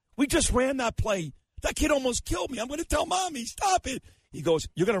 Dad, we just ran that play. That kid almost killed me. I'm going to tell Mommy, stop it. He goes,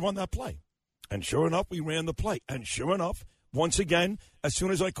 you're going to run that play. And sure enough, we ran the play. And sure enough, once again, as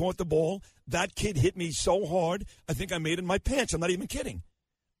soon as I caught the ball, that kid hit me so hard, I think I made it in my pants. I'm not even kidding.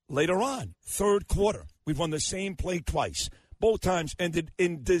 Later on, third quarter, we've run the same play twice. Both times ended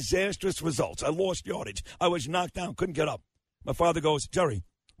in disastrous results. I lost yardage. I was knocked down, couldn't get up. My father goes, Jerry,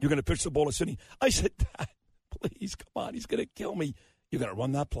 you're going to pitch the ball to Sidney. I said, Dad, please, come on. He's going to kill me. You're going to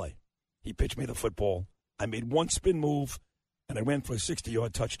run that play. He pitched me the football. I made one spin move, and I ran for a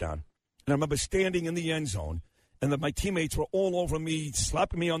 60-yard touchdown. And I remember standing in the end zone, and my teammates were all over me,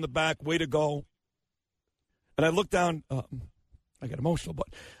 slapping me on the back, way to go. And I looked down. I got emotional, but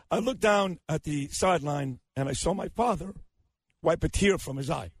I looked down at the sideline, and I saw my father wipe a tear from his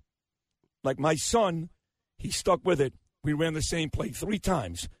eye. Like my son, he stuck with it. We ran the same play 3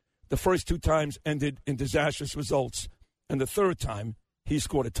 times. The first 2 times ended in disastrous results. And the third time, he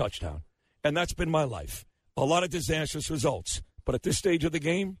scored a touchdown. And that's been my life. A lot of disastrous results. But at this stage of the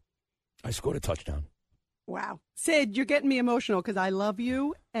game, I scored a touchdown. Wow. Sid, you're getting me emotional because I love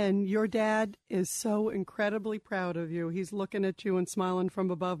you, and your dad is so incredibly proud of you. He's looking at you and smiling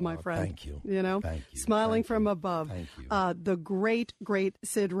from above, my friend. Thank you. You know, thank you. Smiling from above. Thank you. The great, great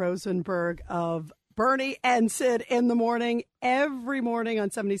Sid Rosenberg of Bernie and Sid in the morning, every morning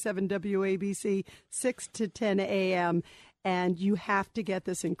on 77 WABC, 6 to 10 a.m., and you have to get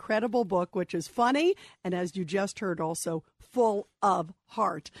this incredible book, which is funny, and as you just heard, also full of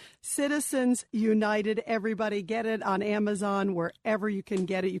heart. Citizens United, everybody get it on Amazon, wherever you can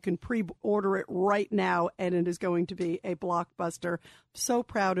get it. You can pre-order it right now, and it is going to be a blockbuster. So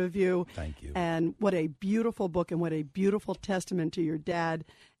proud of you. Thank you. And what a beautiful book, and what a beautiful testament to your dad.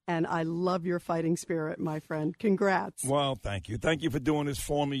 And I love your fighting spirit, my friend. Congrats. Well, thank you. Thank you for doing this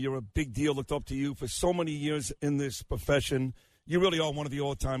for me. You're a big deal. Looked up to you for so many years in this profession. You really are one of the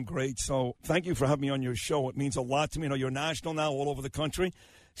all-time greats. So thank you for having me on your show. It means a lot to me. You know, you're national now all over the country.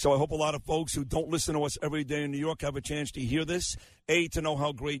 So I hope a lot of folks who don't listen to us every day in New York have a chance to hear this. A, to know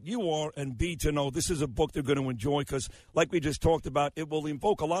how great you are, and B, to know this is a book they're going to enjoy because, like we just talked about, it will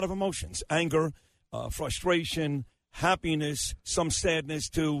invoke a lot of emotions, anger, frustration, happiness, some sadness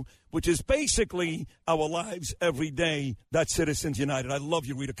too, which is basically our lives every day. That's Citizens United. I love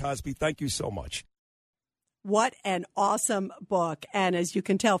you, Rita Cosby. Thank you so much. What an awesome book. And as you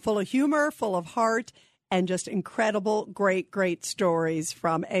can tell, full of humor, full of heart, and just incredible, great, great stories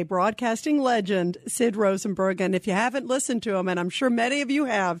from a broadcasting legend, Sid Rosenberg. And if you haven't listened to him, and I'm sure many of you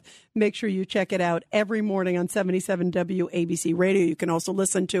have, make sure you check it out every morning on 77 WABC Radio. You can also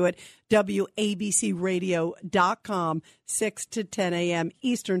listen to it, WABCRadio.com, 6 to 10 a.m.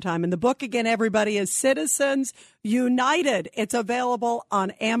 Eastern Time. And the book, again, everybody, is Citizens United. It's available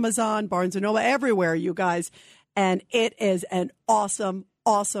on Amazon, Barnes & Noble, everywhere, you guys. And it is an awesome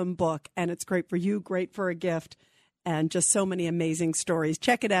book, and it's great for you, great for a gift, and just so many amazing stories.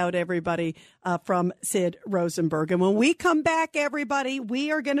 Check it out, everybody, from Sid Rosenberg. And when we come back, everybody,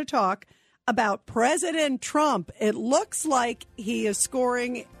 we are going to talk about President Trump. It looks like he is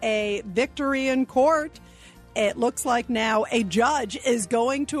scoring a victory in court. It looks like now a judge is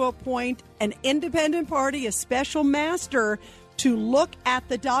going to appoint an independent party, a special master, to look at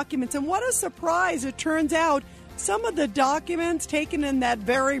the documents. And what a surprise. It turns out some of the documents taken in that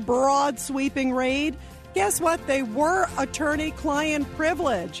very broad, sweeping raid, guess what? They were attorney-client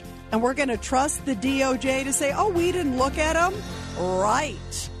privilege. And we're going to trust the DOJ to say, oh, we didn't look at them?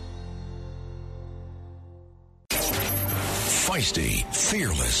 Right. Feisty,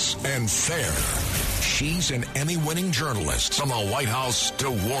 fearless, and fair. She's an Emmy-winning journalist from the White House to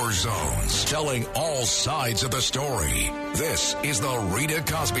war zones, telling all sides of the story. This is the Rita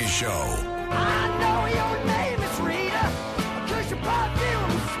Cosby Show. I know your name is Rita, 'cause your perfume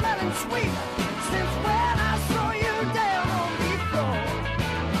sweeter since when I saw you down on the floor.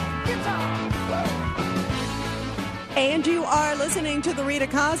 Guitar. And you are listening to The Rita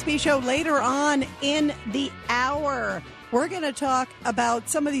Cosby Show. Later on in the hour, we're going to talk about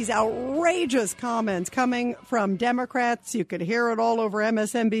some of these outrageous comments coming from Democrats. You could hear it all over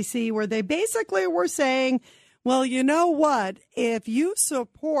MSNBC, where they basically were saying, well, you know what? If you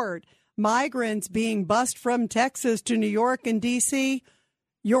support migrants being bused from Texas to New York and D.C.,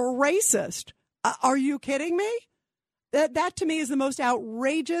 you're racist. Are you kidding me? That to me is the most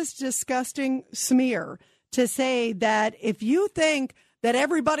outrageous, disgusting smear, to say that if you think that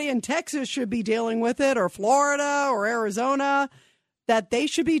everybody in Texas should be dealing with it, or Florida or Arizona, that they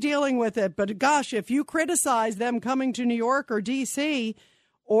should be dealing with it. But gosh, if you criticize them coming to New York or D.C.,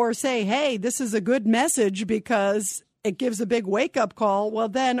 or say, hey, this is a good message because it gives a big wake-up call, well,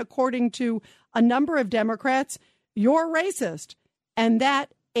 then, according to a number of Democrats, you're racist. And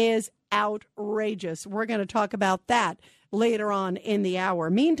that is outrageous. We're going to talk about that later on in the hour.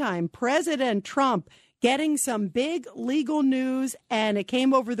 Meantime, President Trump getting some big legal news, and it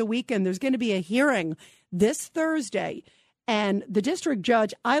came over the weekend. There's going to be a hearing this Thursday, and the district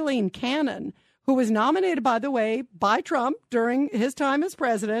judge, Eileen Cannon, who was nominated, by the way, by Trump during his time as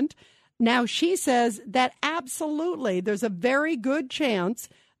president, now she says that absolutely there's a very good chance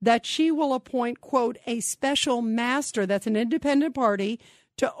that she will appoint, quote, a special master, that's an independent party,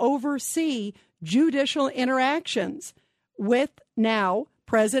 to oversee judicial interactions with now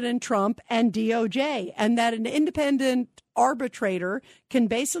President Trump and DOJ, and that an independent arbitrator can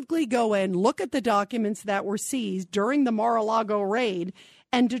basically go in, look at the documents that were seized during the Mar-a-Lago raid,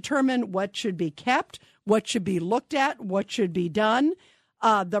 and determine what should be kept, what should be looked at, what should be done.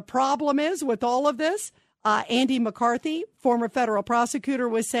 The problem is with all of this, Andy McCarthy, former federal prosecutor,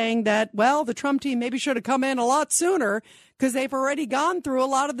 was saying that, well, the Trump team maybe should have come in a lot sooner because they've already gone through a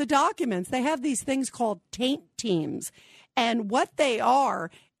lot of the documents. They have these things called taint teams. And what they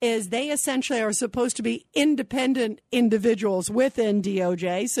are is they essentially are supposed to be independent individuals within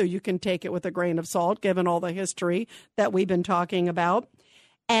DOJ, so you can take it with a grain of salt, given all the history that we've been talking about.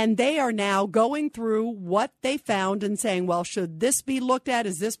 And they are now going through what they found and saying, well, should this be looked at?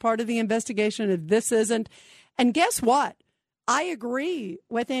 Is this part of the investigation? If this isn't? And guess what? I agree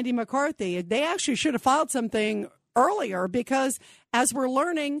with Andy McCarthy. They actually should have filed something earlier because, as we're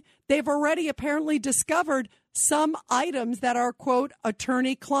learning, they've already apparently discovered some items that are, quote,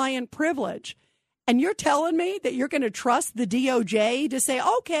 attorney-client privilege. And you're telling me that you're going to trust the DOJ to say,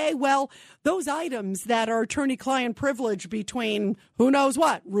 okay, well, those items that are attorney-client privilege between who knows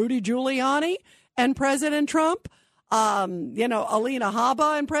what, Rudy Giuliani and President Trump, Alina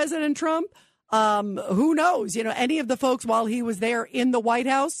Habba and President Trump, who knows, any of the folks while he was there in the White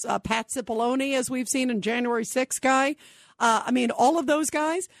House, Pat Cipollone, as we've seen in January 6th guy. All of those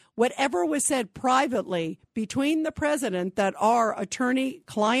guys, whatever was said privately between the president that are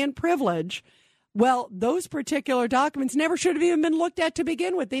attorney-client privilege, well, those particular documents never should have even been looked at to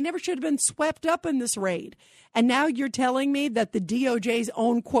begin with. They never should have been swept up in this raid. And now you're telling me that the DOJ's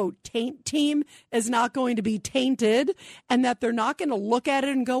own, quote, taint team is not going to be tainted and that they're not going to look at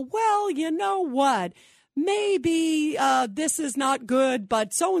it and go, well, you know what? Maybe this is not good,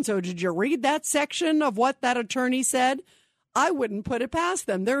 but so-and-so, did you read that section of what that attorney said? I wouldn't put it past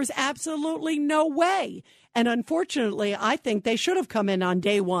them. There is absolutely no way. And unfortunately, I think they should have come in on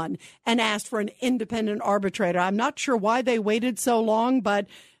day one and asked for an independent arbitrator. I'm not sure why they waited so long, but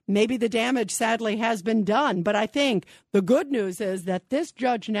maybe the damage sadly has been done. But I think the good news is that this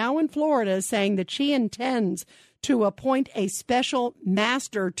judge now in Florida is saying that she intends to appoint a special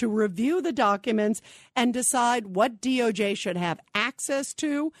master to review the documents and decide what DOJ should have access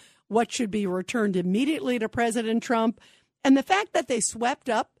to, what should be returned immediately to President Trump. And the fact that they swept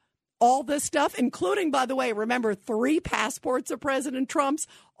up all this stuff, including, by the way, remember, 3 passports of President Trump's,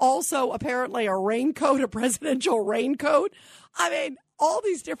 also apparently a raincoat, a presidential raincoat. All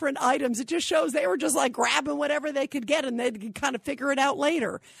these different items, it just shows they were just like grabbing whatever they could get and they'd kind of figure it out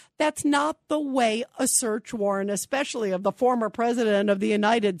later. That's not the way a search warrant, especially of the former president of the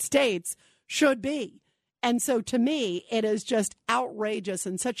United States, should be. And so to me, it is just outrageous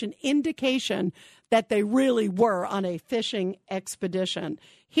and such an indication that they really were on a fishing expedition.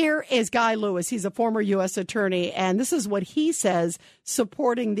 Here is Guy Lewis. He's a former U.S. attorney, and this is what he says,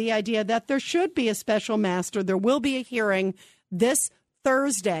 supporting the idea that there should be a special master. There will be a hearing this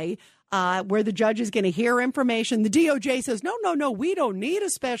Thursday where the judge is going to hear information. The DOJ says, no, we don't need a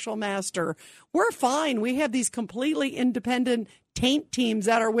special master. We're fine. We have these completely independent taint teams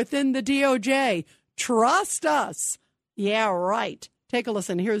that are within the DOJ. Trust us. Yeah, right. Take a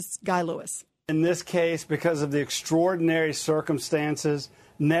listen. Here's Guy Lewis. In this case, because of the extraordinary circumstances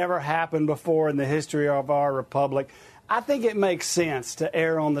never happened before in the history of our republic. I think it makes sense to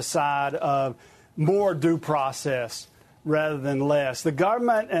err on the side of more due process rather than less. The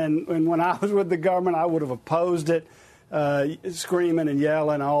government, and when I was with the government, I would have opposed it, screaming and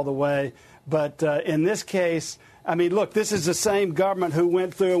yelling all the way. But in this case, I mean, look, this is the same government who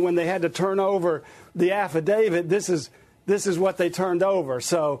went through when they had to turn over the affidavit. This is what they turned over.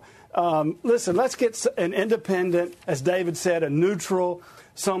 So, listen, let's get an independent, as David said, a neutral,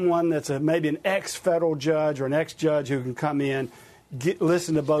 someone that's maybe an ex-federal judge or an ex-judge who can come in,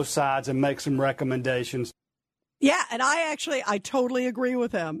 listen to both sides and make some recommendations. Yeah, and I totally agree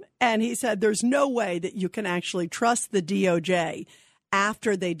with him. And he said there's no way that you can actually trust the DOJ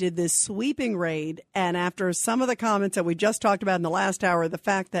after they did this sweeping raid and after some of the comments that we just talked about in the last hour, the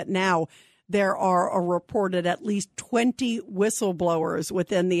fact that now there are reported at least 20 whistleblowers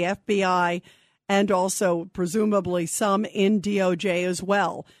within the FBI and also presumably some in DOJ as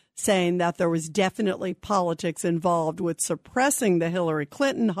well, saying that there was definitely politics involved with suppressing the Hillary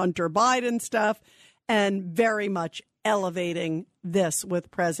Clinton, Hunter Biden stuff, and very much elevating this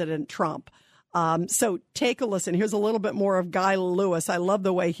with President Trump. So take a listen. Here's a little bit more of Guy Lewis. I love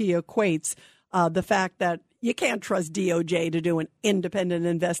the way he equates the fact that you can't trust DOJ to do an independent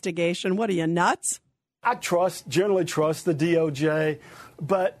investigation. What are you, nuts? I generally trust the DOJ,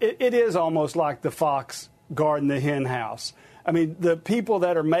 but it is almost like the fox guarding the hen house. I mean, the people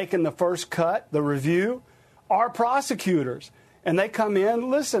that are making the first cut, the review, are prosecutors. And they come in,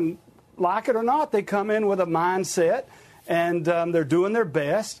 listen, like it or not, they come in with a mindset, and they're doing their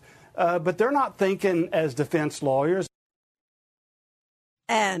best, but they're not thinking as defense lawyers.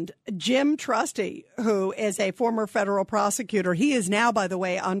 And Jim Trusty, who is a former federal prosecutor, he is now, by the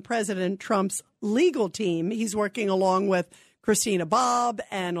way, on President Trump's legal team. He's working along with Christina Bobb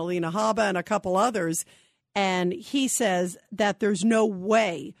and Alina Habba and a couple others. And he says that there's no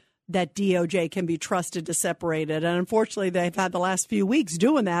way that DOJ can be trusted to separate it. And unfortunately, they've had the last few weeks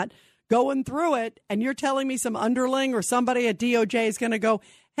doing that, going through it. And you're telling me some underling or somebody at DOJ is going to go,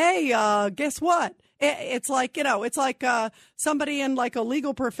 hey, guess what? It's like, somebody in like a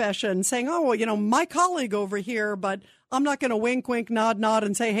legal profession saying, oh, well, my colleague over here, but I'm not going to wink, wink, nod, nod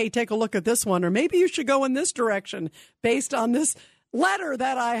and say, hey, take a look at this one. Or maybe you should go in this direction based on this letter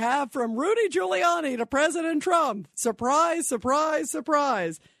that I have from Rudy Giuliani to President Trump. Surprise, surprise,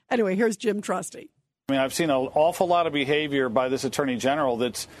 surprise. Anyway, here's Jim Trusty. I mean, I've seen an awful lot of behavior by this attorney general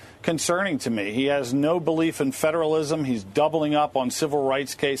that's concerning to me. He has no belief in federalism. He's doubling up on civil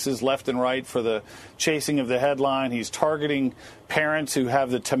rights cases left and right for the chasing of the headline. He's targeting parents who have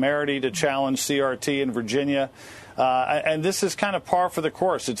the temerity to challenge CRT in Virginia. And this is kind of par for the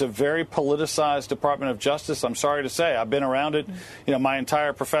course. It's a very politicized Department of Justice. I'm sorry to say. I've been around it, my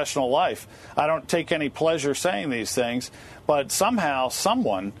entire professional life. I don't take any pleasure saying these things, but somehow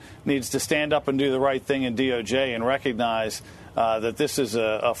someone needs to stand up and do the right thing in DOJ and recognize that this is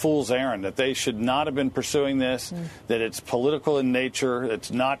a fool's errand, that they should not have been pursuing this, that it's political in nature,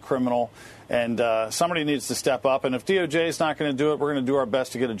 it's not criminal, and somebody needs to step up. And if DOJ is not going to do it, we're going to do our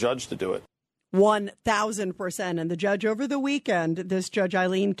best to get a judge to do it. 1,000%. And the judge over the weekend, this Judge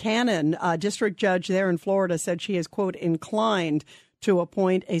Eileen Cannon, district judge there in Florida, said she is, quote, inclined to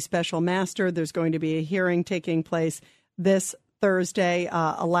appoint a special master. There's going to be a hearing taking place this Thursday,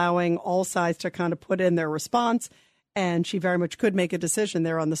 allowing all sides to kind of put in their response. And she very much could make a decision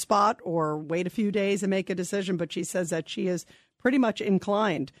there on the spot or wait a few days and make a decision. But she says that she is pretty much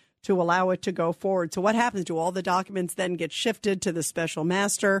inclined to allow it to go forward. So what happens? Do all the documents then get shifted to the special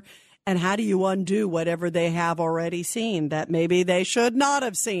master? And how do you undo whatever they have already seen that maybe they should not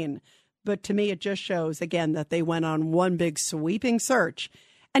have seen? But to me, it just shows, again, that they went on one big sweeping search.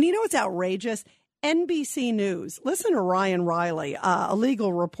 And you know what's outrageous? NBC News. Listen to Ryan Riley, a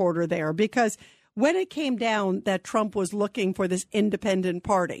legal reporter there, because when it came down that Trump was looking for this independent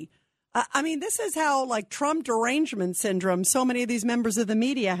party, I mean, this is how, like, Trump derangement syndrome so many of these members of the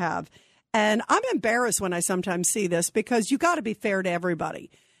media have. And I'm embarrassed when I sometimes see this because you got to be fair to everybody.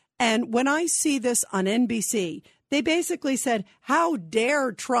 And when I see this on NBC, they basically said, how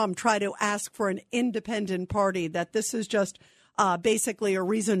dare Trump try to ask for an independent party, that this is just basically a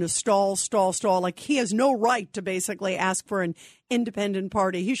reason to stall. Like he has no right to basically ask for an independent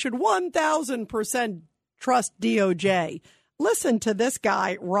party. He should 1,000% trust DOJ. Listen to this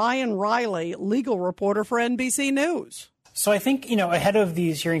guy, Ryan Riley, legal reporter for NBC News. So I think, ahead of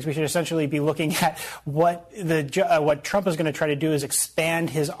these hearings, we should essentially be looking at what Trump is going to try to do is expand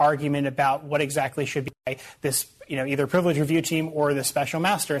his argument about what exactly should be this, either privilege review team or the special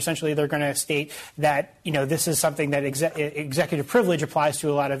master. Essentially, they're going to state that, this is something that executive privilege applies to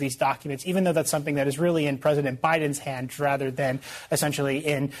a lot of these documents, even though that's something that is really in President Biden's hands rather than essentially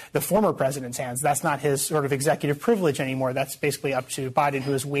in the former president's hands. That's not his sort of executive privilege anymore. That's basically up to Biden,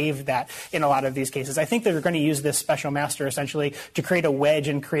 who has waived that in a lot of these cases. I think they're going to use this special master essentially to create a wedge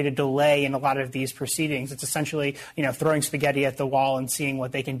and create a delay in a lot of these proceedings. It's essentially, throwing spaghetti at the wall and seeing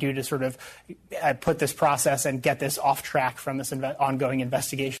what they can do to sort of put this process and get this off track from this ongoing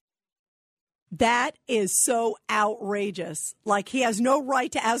investigation. That is so outrageous. Like, he has no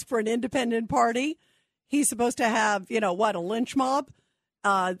right to ask for an independent party. He's supposed to have, a lynch mob?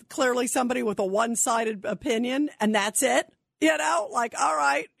 Clearly somebody with a one-sided opinion, and that's it. All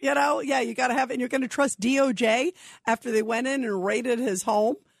right, yeah, you got to have it. And you're going to trust DOJ after they went in and raided his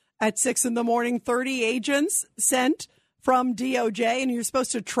home at 6 a.m, 30 agents sent from DOJ, and you're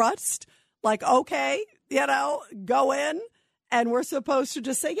supposed to trust, okay, go in. And we're supposed to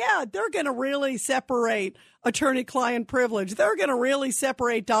just say, yeah, they're going to really separate attorney-client privilege. They're going to really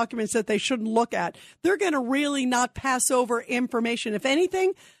separate documents that they shouldn't look at. They're going to really not pass over information. If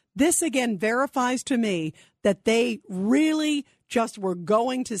anything, this again verifies to me that they really just were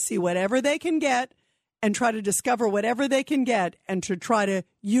going to see whatever they can get and try to discover whatever they can get and to try to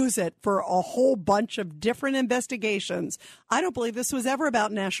use it for a whole bunch of different investigations. I don't believe this was ever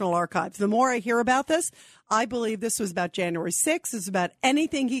about National Archives. The more I hear about this, I believe this was about January 6th. It's about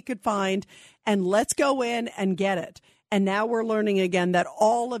anything he could find, and let's go in and get it. And now we're learning again that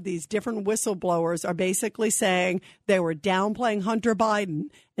all of these different whistleblowers are basically saying they were downplaying Hunter Biden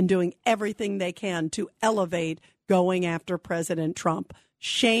and doing everything they can to elevate going after President Trump.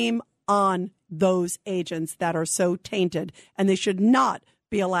 Shame on those agents that are so tainted, and they should not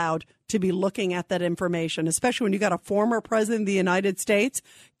be allowed to be looking at that information, especially when you got a former president of the United States.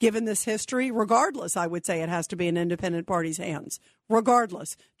 Given this history, regardless, I would say it has to be in independent party's hands,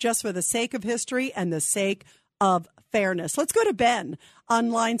 regardless, just for the sake of history and the sake of fairness. Let's go to Ben on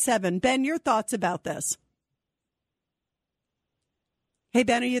line 7. Ben, your thoughts about this? Hey,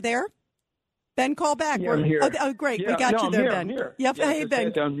 Ben, are you there? Ben, call back. Yeah, I'm here. Oh, great. Yeah, we got you there, Ben. I'm here. Yep. Yeah, hey, Ben. I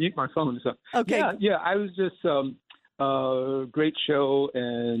had to unmute my phone. So. Okay. Yeah, I was just great show,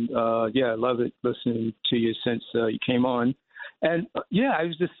 and I love it listening to you since you came on. And I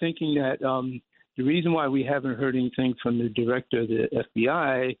was just thinking that the reason why we haven't heard anything from the director of the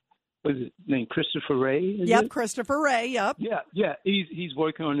FBI was his name Christopher Wray. Yep, Christopher Wray. Yep. Yeah. He's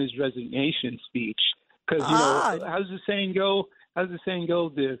working on his resignation speech because how's the saying go?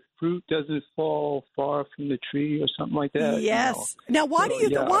 The fruit doesn't fall far from the tree, or something like that. Yes. Now, why do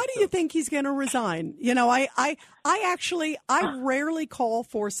you think he's going to resign? I rarely call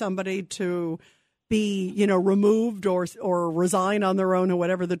for somebody to be, removed or resign on their own, or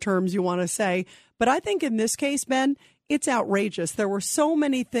whatever the terms you want to say. But I think in this case, Ben, it's outrageous. There were so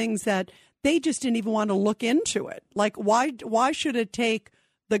many things that they just didn't even want to look into it. Like, why should it take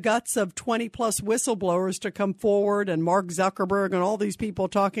the guts of 20 plus whistleblowers to come forward, and Mark Zuckerberg and all these people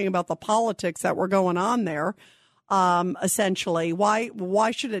talking about the politics that were going on there? Essentially,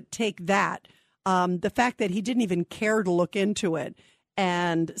 why should it take that? The fact that he didn't even care to look into it,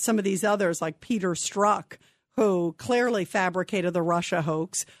 and some of these others like Peter Strzok, who clearly fabricated the Russia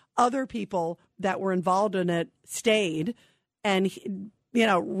hoax, other people that were involved in it stayed, and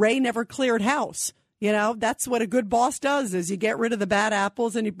Wray never cleared house. That's what a good boss does, is you get rid of the bad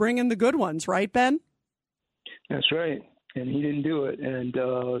apples and you bring in the good ones. Right, Ben? That's right. And he didn't do it. And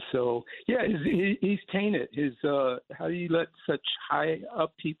he's tainted. How do you let such high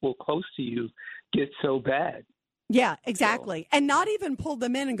up people close to you get so bad? Yeah, exactly. And not even pull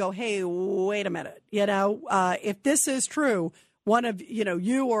them in and go, hey, wait a minute. If this is true, one of,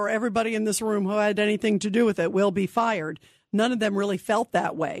 you or everybody in this room who had anything to do with it will be fired. None of them really felt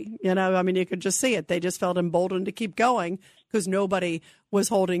that way. You could just see it. They just felt emboldened to keep going because nobody was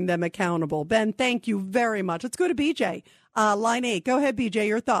holding them accountable. Ben, thank you very much. Let's go to BJ. Line 8. Go ahead, BJ.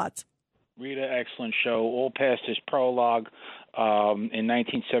 Your thoughts. Rita, excellent show. All past his prologue. In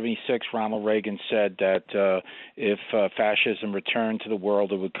 1976, Ronald Reagan said that if fascism returned to the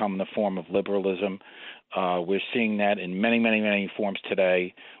world, it would come in the form of liberalism. We're seeing that in many, many, many forms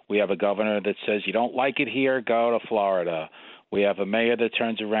today. We have a governor that says, you don't like it here, go to Florida. We have a mayor that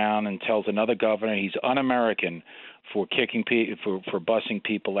turns around and tells another governor he's un-American for for busing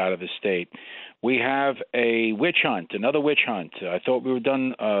people out of the state. We have a witch hunt, another witch hunt. I thought we were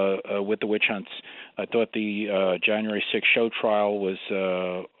done with the witch hunts. I thought the January 6th show trial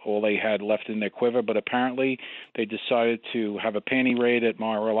was all they had left in their quiver, but apparently they decided to have a panty raid at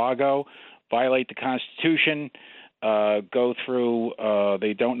Mar-a-Lago, violate the Constitution, go through.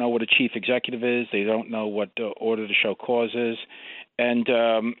 They don't know what a chief executive is. They don't know what order to show cause is. And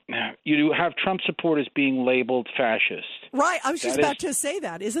you have Trump supporters being labeled fascist. Right. I was just about to say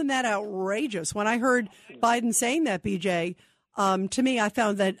that. Isn't that outrageous? When I heard Biden saying that, BJ, to me, I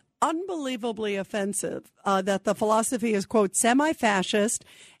found that unbelievably offensive, that the philosophy is, quote, semi-fascist.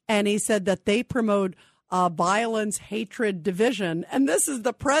 And he said that they promote violence, hatred, division. And this is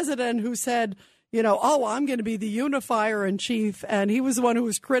the president who said, I'm going to be the unifier in chief. And he was the one who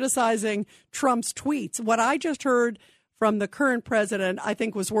was criticizing Trump's tweets. What I just heard from the current president, I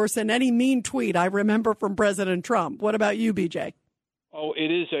think, was worse than any mean tweet I remember from President Trump. What about you, BJ? Oh,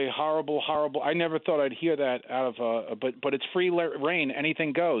 it is a horrible, horrible. I never thought I'd hear that out of, but it's free reign.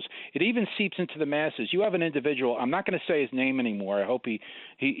 Anything goes. It even seeps into the masses. You have an individual. I'm not going to say his name anymore. I hope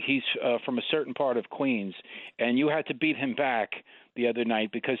he's from a certain part of Queens, and you had to beat him back the other night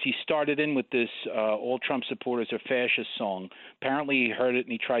because he started in with this all Trump supporters are fascist song. Apparently he heard it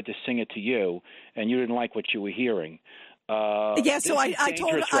and he tried to sing it to you, and you didn't like what you were hearing. So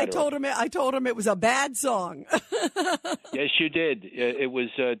I told him it was a bad song. Yes, you did. It was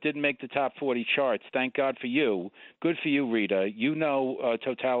didn't make the top 40 charts. Thank God for you. Good for you, Rita. You know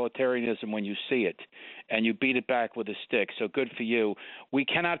totalitarianism when you see it, and you beat it back with a stick. So good for you. We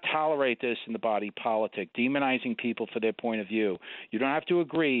cannot tolerate this in the body politic, demonizing people for their point of view. You don't have to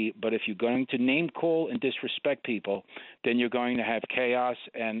agree, but if you're going to name call and disrespect people, then you're going to have chaos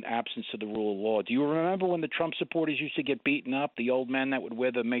and absence of the rule of law. Do you remember when the Trump supporters used to get beaten up, the old men that would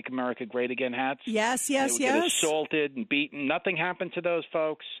wear the Make America Great Again hats? Yes. They would get assaulted and beaten. Nothing happened to those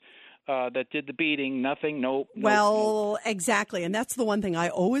folks that did the beating. Nothing. No. Exactly. And that's the one thing I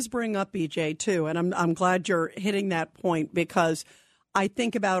always bring up, BJ, too. And I'm glad you're hitting that point because I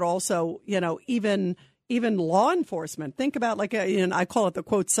think about also, even law enforcement. Think about I call it the,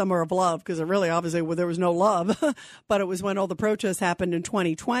 quote, summer of love because it really obviously there was no love, but it was when all the protests happened in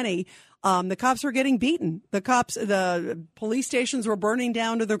 2020. The cops were getting beaten. The police stations were burning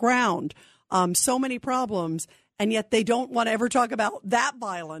down to the ground. So many problems. And yet they don't want to ever talk about that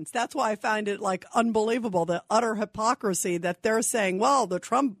violence. That's why I find it unbelievable, the utter hypocrisy that they're saying, well, the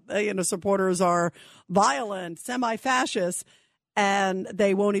Trump supporters are violent, semi-fascist, and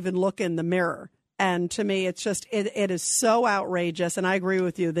they won't even look in the mirror. And to me, it's just it is so outrageous. And I agree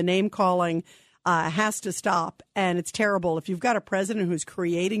with you. The name calling has to stop. And it's terrible. If you've got a president who's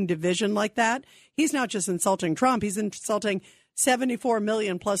creating division like that, he's not just insulting Trump. He's insulting 74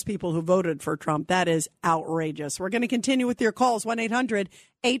 million plus people who voted for Trump. That is outrageous. We're going to continue with your calls.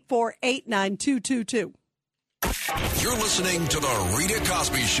 1-800-848-9222. You're listening to The Rita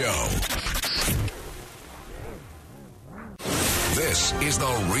Cosby Show. This is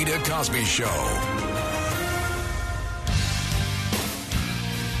The Rita Cosby Show.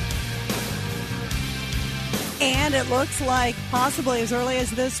 And it looks like possibly as early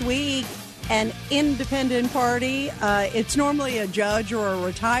as this week, an independent party, it's normally a judge or a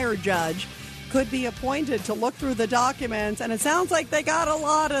retired judge, could be appointed to look through the documents. And it sounds like they got a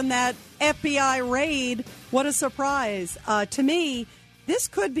lot in that FBI raid. What a surprise. To me, this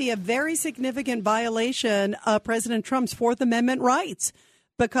could be a very significant violation of President Trump's Fourth Amendment rights,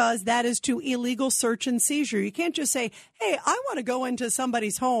 because that is to illegal search and seizure. You can't just say, hey, I want to go into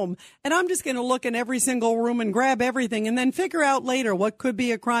somebody's home and I'm just going to look in every single room and grab everything and then figure out later what could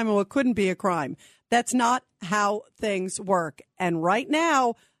be a crime and what couldn't be a crime. That's not how things work. And right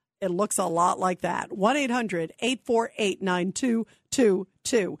now, it looks a lot like that.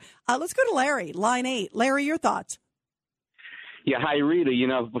 1-800-848-9222. Let's go to Larry, line 8. Larry, your thoughts? Yeah, hi, Rita.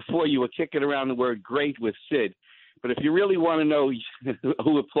 Before you were kicking around the word great with Sid. But if you really want to know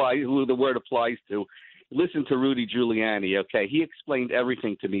who the word applies to, listen to Rudy Giuliani, okay? He explained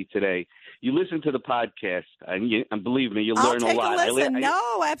everything to me today. You listen to the podcast, and believe me, you'll learn a lot. I'll take a listen.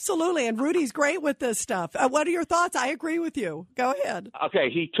 No, absolutely. And Rudy's great with this stuff. What are your thoughts? I agree with you. Go ahead.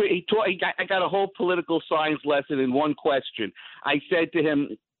 Okay, I got a whole political science lesson in one question. I said to him,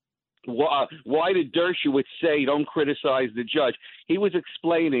 why did Dershowitz say don't criticize the judge? He was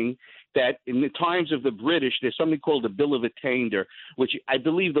explaining that in the times of the British, there's something called the Bill of Attainder, which I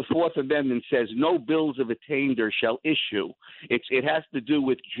believe the Fourth Amendment says no bills of attainder shall issue. It has to do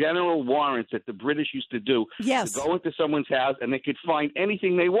with general warrants that the British used to do. Yes. To go into someone's house and they could find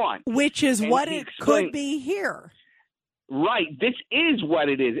anything they want. Which is what it could be here. Right. This is what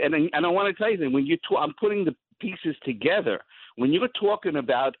it is. And I want to tell you something. When I'm putting the pieces together. When you're talking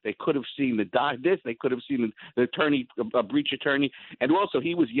about they could have seen they could have seen the attorney, a breach attorney, and also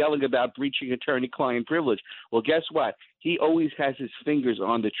he was yelling about breaching attorney-client privilege. Well, guess what? he always has his fingers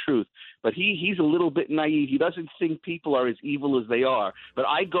on the truth. But he's a little bit naive. He doesn't think people are as evil as they are. But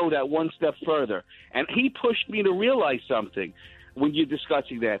I go that one step further. And he pushed me to realize something when you're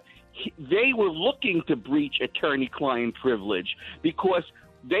discussing that. They were looking to breach attorney-client privilege because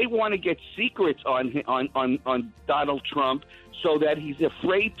they want to get secrets on Donald Trump so that he's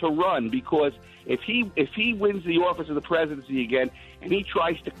afraid to run, because if he wins the office of the presidency again and he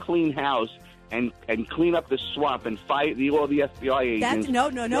tries to clean house and clean up the swamp and fight all the FBI agents.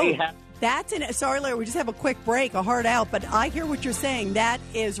 Sorry, Larry, we just have a quick break, a hard out, but I hear what you're saying. That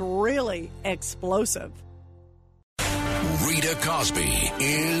is really explosive. Rita Cosby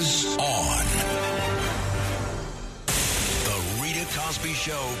is on. The Rita Cosby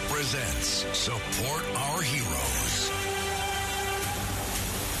Show presents Support Our Heroes.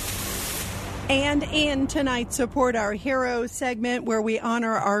 And in tonight's Support Our Heroes segment, where we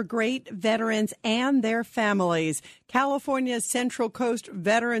honor our great veterans and their families, California's Central Coast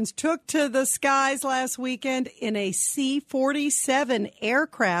veterans took to the skies last weekend in a C-47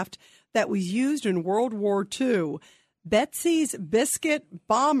 aircraft that was used in World War II. Betsy's Biscuit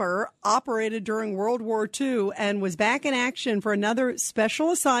bomber operated during World War II and was back in action for another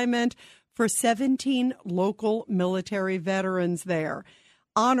special assignment for 17 local military veterans there.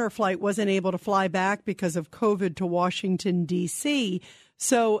 Honor Flight wasn't able to fly back because of COVID to Washington, D.C.,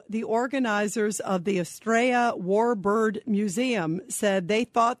 so the organizers of the Estrella Warbird Museum said they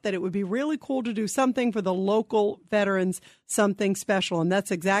thought that it would be really cool to do something for the local veterans, something special, and that's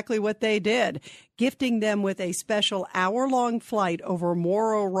exactly what they did, gifting them with a special hour-long flight over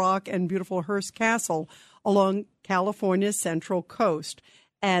Morro Rock and beautiful Hearst Castle along California's Central Coast.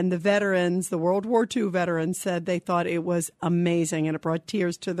 And the veterans, the World War II veterans, said they thought it was amazing, and it brought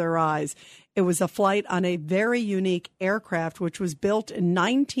tears to their eyes. It was a flight on a very unique aircraft, which was built in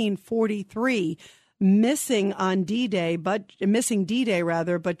 1943, missing D-Day, but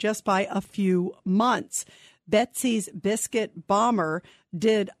just by a few months. Betsy's Biscuit bomber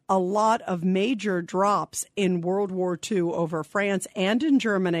did a lot of major drops in World War II over France and in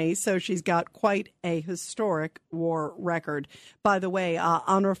Germany, so she's got quite a historic war record. By the way,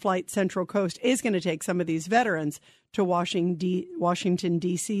 Honor Flight Central Coast is going to take some of these veterans to Washington,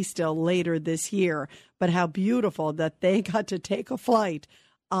 D.C. still later this year. But how beautiful that they got to take a flight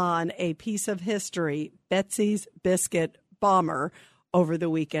on a piece of history, Betsy's Biscuit bomber, over the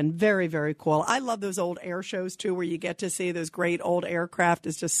weekend. Very, very cool. I love those old air shows, too, where you get to see those great old aircraft.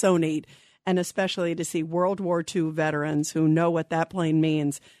 It's just so neat, and especially to see World War II veterans who know what that plane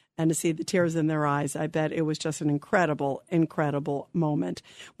means and to see the tears in their eyes. I bet it was just an incredible, incredible moment.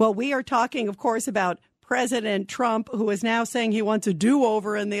 Well, we are talking, of course, about President Trump, who is now saying he wants a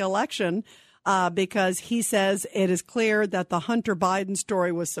do-over in the election because he says it is clear that the Hunter Biden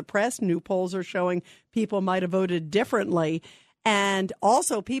story was suppressed. New polls are showing people might have voted differently. And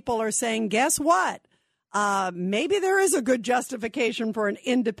also people are saying, guess what? Maybe there is a good justification for an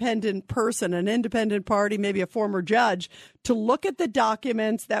independent person, an independent party, maybe a former judge, to look at the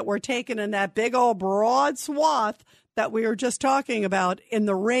documents that were taken in that big old broad swath that we were just talking about in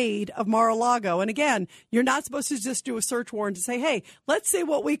the raid of Mar-a-Lago. And again, you're not supposed to just do a search warrant to say, hey, let's see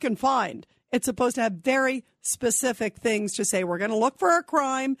what we can find. It's supposed to have very specific things to say. We're going to look for a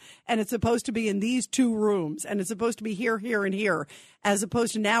crime, and it's supposed to be in these two rooms, and it's supposed to be here, here, and here, as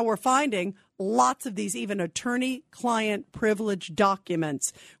opposed to now we're finding lots of these even attorney-client privilege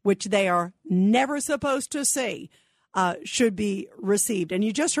documents, which they are never supposed to see, should be received. And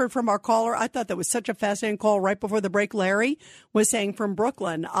you just heard from our caller. I thought that was such a fascinating call right before the break. Larry was saying from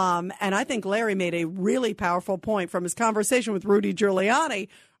Brooklyn, and I think Larry made a really powerful point from his conversation with Rudy Giuliani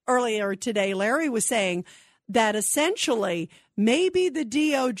earlier today. Larry was saying that essentially maybe the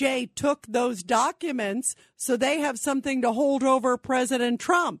DOJ took those documents so they have something to hold over President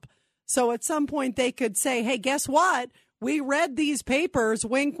Trump. So at some point they could say, hey, guess what? We read these papers,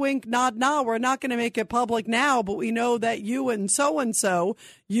 wink, wink, nod, nod. We're not going to make it public now, but we know that you and so-and-so,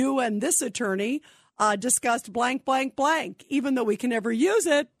 you and this attorney discussed blank, blank, blank, even though we can never use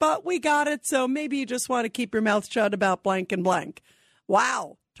it, but we got it. So maybe you just want to keep your mouth shut about blank and blank.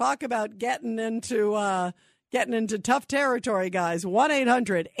 Wow. Talk about getting into tough territory, guys.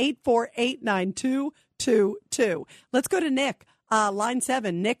 1-800-848-9222. Let's go to Nick, line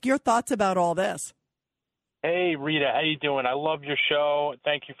 7. Nick, your thoughts about all this. Hey, Rita, how you doing? I love your show.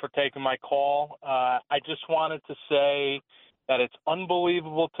 Thank you for taking my call. I just wanted to say that it's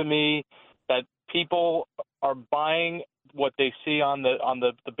unbelievable to me that people are buying what they see on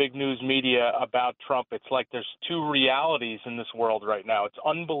the big news media about Trump. It's like there's two realities in this world right now. It's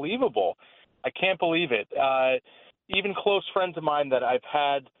unbelievable. I can't believe it. Even close friends of mine that I've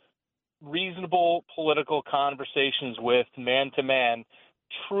had reasonable political conversations with, man to man,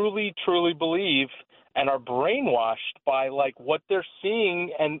 truly believe and are brainwashed by like what they're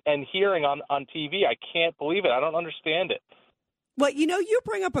seeing and hearing on TV. I can't believe it. I don't understand it. Well, you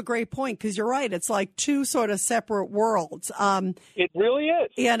bring up a great point because you're right. It's like two sort of separate worlds. It really is.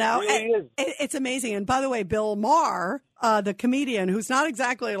 It really is. It's amazing. And by the way, Bill Maher, the comedian, who's not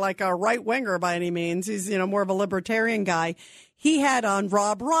exactly like a right winger by any means, he's more of a libertarian guy. He had on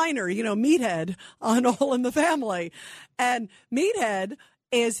Rob Reiner, Meathead, on All in the Family, and Meathead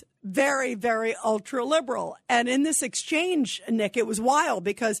is very, very ultra liberal. And in this exchange, Nick, it was wild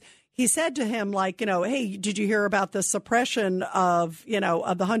because he said to him, like, hey, did you hear about the suppression of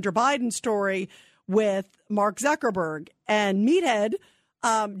the Hunter Biden story with Mark Zuckerberg? And Meathead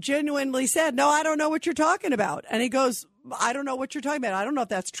genuinely said, no, I don't know what you're talking about. And he goes, I don't know what you're talking about. I don't know if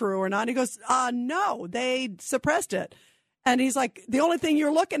that's true or not. And he goes, no, they suppressed it. And he's like, the only thing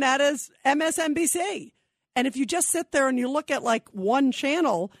you're looking at is MSNBC. And if you just sit there and you look at like one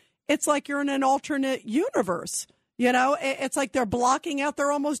channel, it's like you're in an alternate universe. It's like they're blocking out.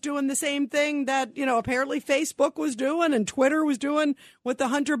 They're almost doing the same thing that, apparently Facebook was doing and Twitter was doing with the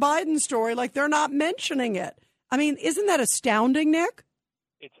Hunter Biden story. Like they're not mentioning it. I mean, isn't that astounding, Nick?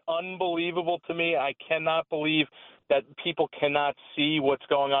 It's unbelievable to me. I cannot believe that people cannot see what's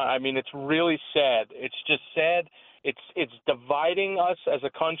going on. I mean, it's really sad. It's just sad. It's dividing us as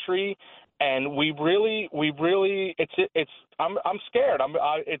a country. And I'm scared.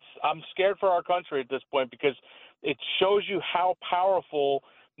 I'm scared for our country at this point because it shows you how powerful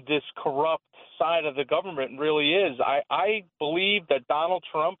this corrupt side of the government really is. I believe that Donald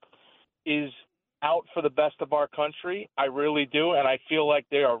Trump is out for the best of our country. I really do, and I feel like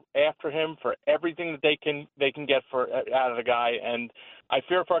they are after him for everything that they can get out of the guy. And I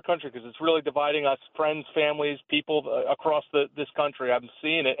fear for our country because it's really dividing us, friends, families, people across this country. I'm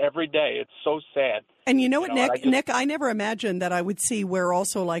seeing it every day. It's so sad. And you know what, Nick, I never imagined that I would see where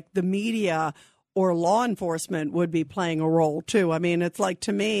also like the media or law enforcement would be playing a role too. I mean, it's like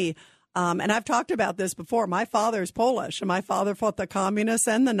to me, and I've talked about this before, my father's Polish and my father fought the communists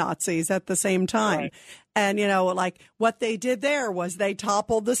and the Nazis at the same time. Right. And, like what they did there was they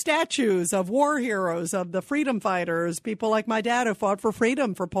toppled the statues of war heroes, of the freedom fighters, people like my dad who fought for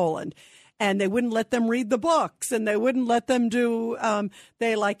freedom for Poland. And they wouldn't let them read the books and they wouldn't let them do, it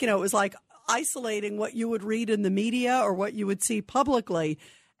was like isolating what you would read in the media or what you would see publicly.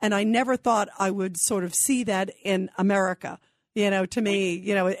 And I never thought I would sort of see that in America. To me,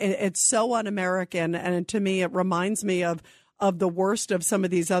 it's so un-American. And to me, it reminds me of the worst of some of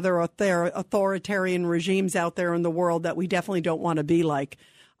these other authoritarian regimes out there in the world that we definitely don't want to be like.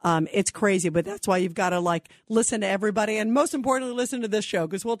 It's crazy, but that's why you've got to listen to everybody. And most importantly, listen to this show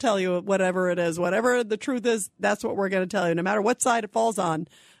because we'll tell you whatever it is, whatever the truth is, that's what we're going to tell you, no matter what side it falls on.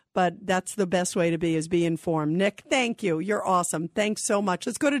 But that's the best way to be informed. Nick, thank you. You're awesome. Thanks so much.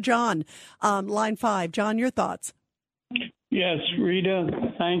 Let's go to John, line 5. John, your thoughts. Yes, Rita,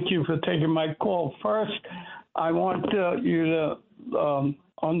 thank you for taking my call. First, I want you to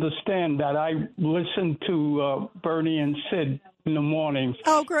understand that I listen to Bernie and Sid in the mornings.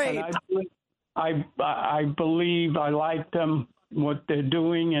 Oh, great. And I believe I like them, what they're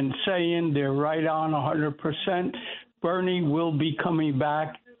doing and saying. They're right on 100%. Bernie will be coming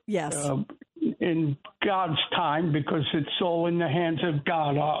back. Yes. In God's time, because it's all in the hands of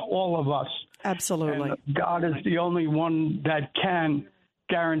God, all of us. Absolutely. And God is the only one that can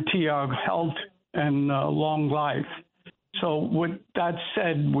guarantee our health and long life. So with that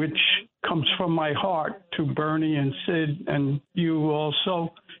said, which comes from my heart to Bernie and Sid and you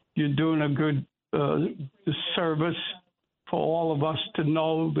also, you're doing a good service for all of us to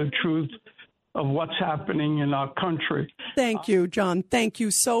know the truth of what's happening in our country. Thank you, John. Thank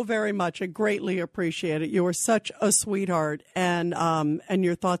you so very much. I greatly appreciate it. You are such a sweetheart, and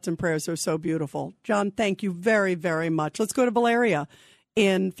your thoughts and prayers are so beautiful. John, thank you very, very much. Let's go to Valeria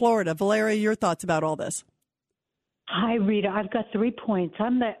in Florida. Valeria, your thoughts about all this? Hi, Rita. I've got 3 points.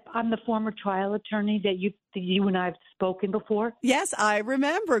 I'm the former trial attorney that you and I have spoken before. Yes, I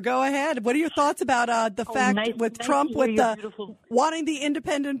remember. Go ahead. What are your thoughts about the fact with Trump with wanting the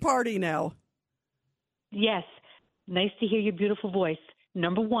independent party now? Yes. Nice to hear your beautiful voice.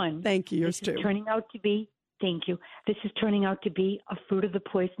 Number one. Thank you. Yours too. Thank you. This is turning out to be a fruit of the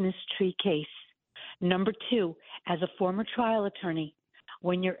poisonous tree case. Number two, as a former trial attorney,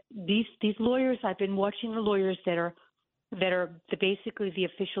 when you're these lawyers, I've been watching the lawyers that are basically the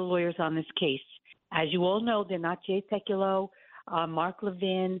official lawyers on this case. As you all know, they're not Jay Sekulow, Mark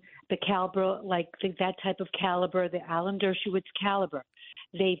Levin, the caliber, that type of caliber, the Alan Dershowitz caliber.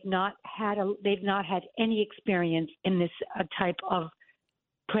 They've not had any experience in this type of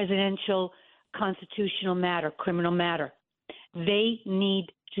presidential, constitutional matter, criminal matter. They need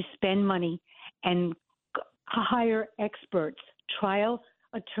to spend money and hire experts, trial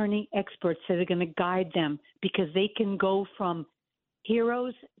attorney experts that are going to guide them, because they can go from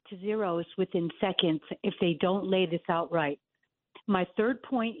heroes to zeros within seconds if they don't lay this out right. My third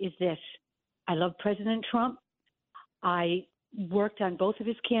point is this. I love President Trump. I worked on both of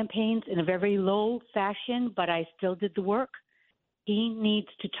his campaigns in a very low fashion, but I still did the work. He needs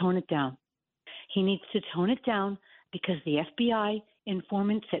to tone it down. He needs to tone it down because the FBI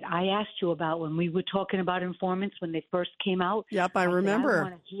informants that I asked you about when we were talking about informants when they first came out. Yep, I remember. I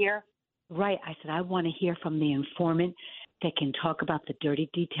want to hear, right, I said, I want to hear from the informant that can talk about the dirty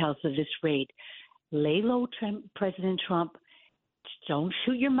details of this raid. Lay low, President Trump. Don't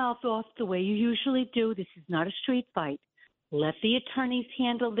shoot your mouth off the way you usually do. This is not a street fight. Let the attorneys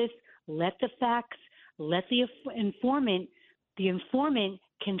handle this. Let the facts, let the informant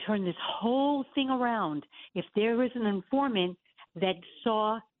can turn this whole thing around. If there is an informant that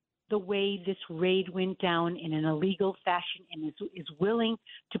saw the way this raid went down in an illegal fashion and is willing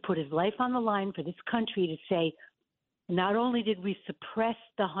to put his life on the line for this country to say, not only did we suppress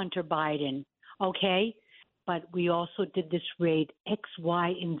the Hunter Biden, okay, but we also did this raid X,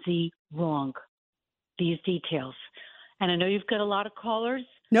 Y, and Z wrong. These details. And I know you've got a lot of callers.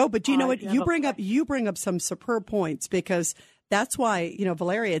 No, but you know what? You bring up some superb points, because that's why,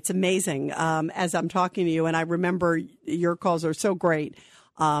 Valeria, it's amazing as I'm talking to you. And I remember your calls are so great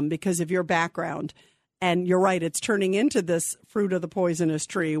because of your background. And you're right. It's turning into this fruit of the poisonous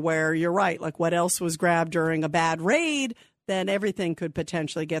tree where you're right. Like, what else was grabbed during a bad raid? Then everything could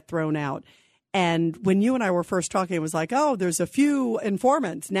potentially get thrown out. And when you and I were first talking, it was like, oh, there's a few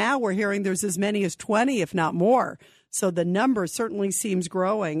informants. Now we're hearing there's as many as 20, if not more. So the number certainly seems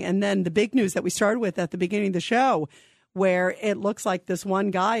growing. And then the big news that we started with at the beginning of the show, where it looks like this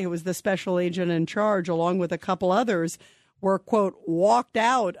one guy who was the special agent in charge, along with a couple others, were, quote, walked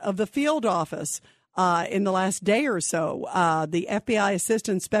out of the field office in the last day or so. The FBI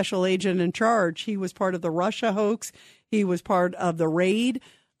assistant special agent in charge, he was part of the Russia hoax. He was part of the raid.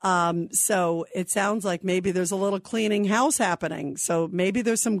 So it sounds like maybe there's a little cleaning house happening. So maybe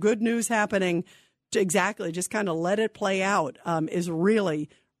there's some good news happening. Exactly. Just kind of let it play out is really,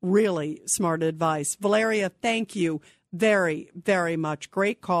 really smart advice. Valeria, thank you very, very much.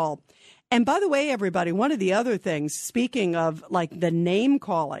 Great call. And by the way, everybody, one of the other things, speaking of like the name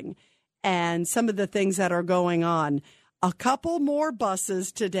calling and some of the things that are going on, a couple more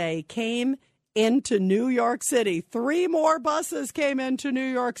buses today came into New York City. 3 more buses came into New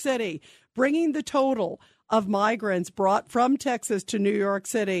York City, bringing the total of migrants brought from Texas to New York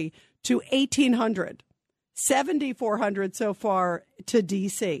City to 1,800, 7,400 so far to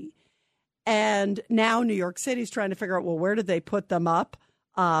D.C. And now New York City's trying to figure out, well, where did they put them up?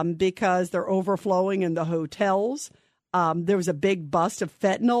 Because they're overflowing in the hotels. There was a big bust of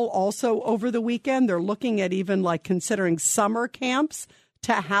fentanyl also over the weekend. They're looking at even like considering summer camps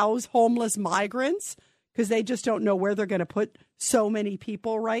to house homeless migrants because they just don't know where they're going to put so many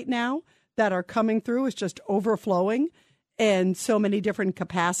people right now that are coming through. It's just overflowing in so many different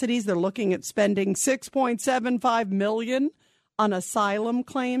capacities. They're looking at spending $6.75 million on asylum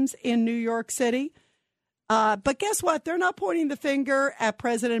claims in New York City. But guess what? They're not pointing the finger at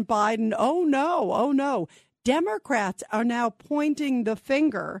President Biden. Oh, no. Democrats are now pointing the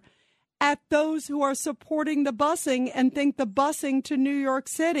finger at those who are supporting the busing and think the busing to New York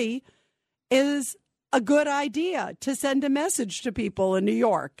City is a good idea to send a message to people in New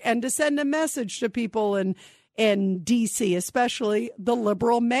York and to send a message to people in D.C., especially the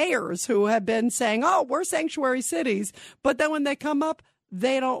liberal mayors who have been saying, oh, we're sanctuary cities. But then when they come up,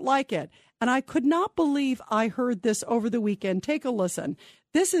 they don't like it. And I could not believe I heard this over the weekend. Take a listen.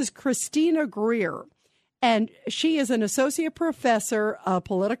 This is Christina Greer. And she is an associate professor of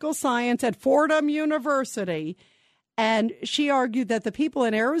political science at Fordham University. And she argued that the people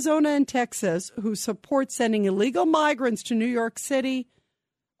in Arizona and Texas who support sending illegal migrants to New York City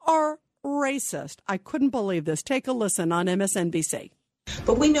are racist. I couldn't believe this. Take a listen on MSNBC.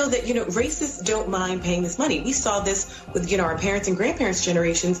 But we know that, racists don't mind paying this money. We saw this with, our parents' and grandparents'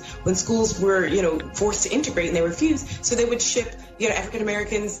 generations when schools were, forced to integrate and they refused. So they would ship, African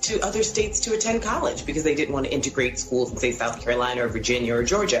Americans to other states to attend college because they didn't want to integrate schools in, say, South Carolina or Virginia or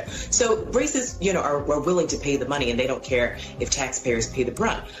Georgia. So racists, are willing to pay the money and they don't care if taxpayers pay the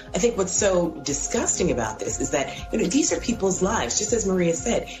brunt. I think what's so disgusting about this is that, these are people's lives. Just as Maria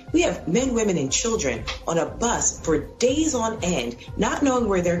said, we have men, women, and children on a bus for days on end, not knowing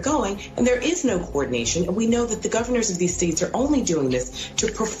where they're going, and there is no coordination. And we know that the governors of these states are only doing this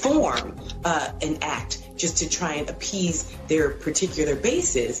to perform an act just to try and appease their particular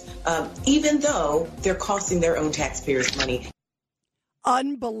bases, even though they're costing their own taxpayers money.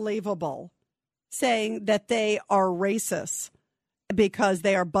 Unbelievable, saying that they are racist because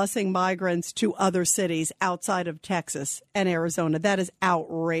they are busing migrants to other cities outside of Texas and Arizona. That is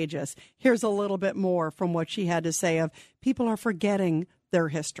outrageous. Here's a little bit more from what she had to say of people are forgetting their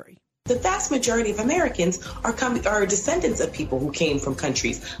history. The vast majority of Americans are descendants of people who came from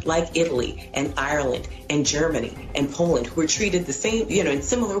countries like Italy and Ireland and Germany and Poland, who were treated the same, in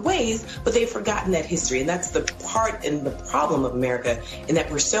similar ways, but they've forgotten that history. And that's the part and the problem of America, in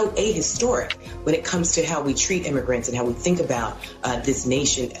that we're so ahistoric when it comes to how we treat immigrants and how we think about this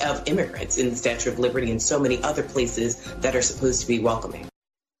nation of immigrants in the Statue of Liberty and so many other places that are supposed to be welcoming.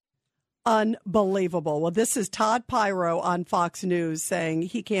 Unbelievable. Well, this is Todd Pyro on Fox News saying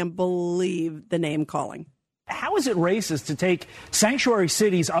he can't believe the name calling. How is it racist to take sanctuary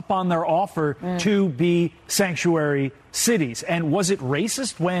cities up on their offer to be sanctuary cities? And was it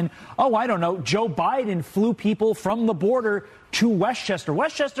racist when, Joe Biden flew people from the border to Westchester?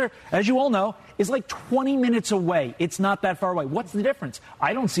 Westchester, as you all know, is like 20 minutes away. It's not that far away. What's the difference?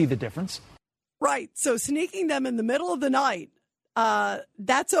 I don't see the difference. Right. So sneaking them in the middle of the night,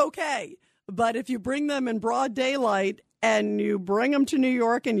 that's okay. But if you bring them in broad daylight and you bring them to New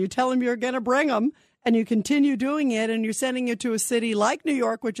York and you tell them you're going to bring them and you continue doing it and you're sending it to a city like New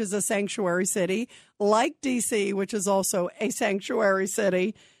York, which is a sanctuary city, like D.C., which is also a sanctuary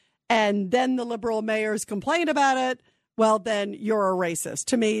city, and then the liberal mayors complain about it, well, then you're a racist.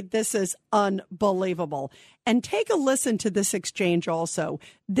 To me, this is unbelievable. And take a listen to this exchange also.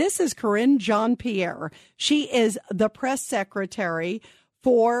 This is Karine Jean-Pierre. She is the press secretary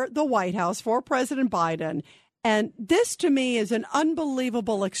for the White House, for President Biden. And this, to me, is an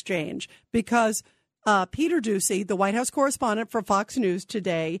unbelievable exchange because Peter Doocy, the White House correspondent for Fox News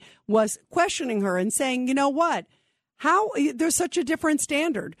today, was questioning her and saying, you know what, how there's such a different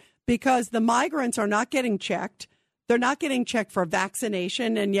standard because the migrants are not getting checked. They're not getting checked for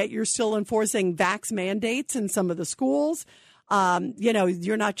vaccination, and yet you're still enforcing vax mandates in some of the schools.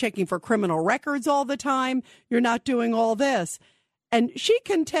 You're not checking for criminal records all the time. You're not doing all this. And she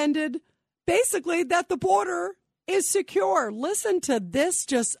contended basically that the border is secure. Listen to this,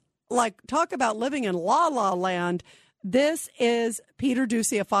 just like talk about living in la-la land. This is Peter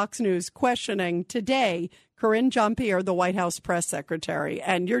Doocy of Fox News questioning today Karine Jean-Pierre, the White House press secretary.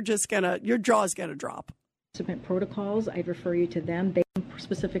 And your jaw's going to drop. Protocols, I'd refer you to them. They have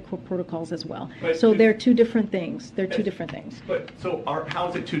specific protocols as well. So they're two different things. But how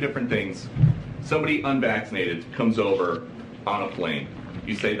is it two different things? Somebody unvaccinated comes over on a plane.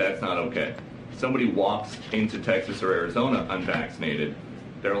 You say that's not okay. Somebody walks into Texas or Arizona unvaccinated.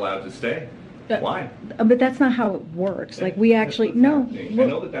 They're allowed to stay. Why? But that's not how it works. Like we actually no. I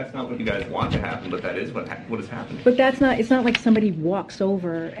know that that's not what you guys want to happen, but that is what is happening. But that's not. It's not like somebody walks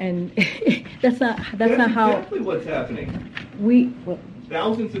over and that's not how. Exactly what's happening.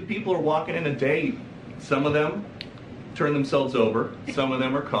 Thousands of people are walking in a day. Some of them turn themselves over. Some of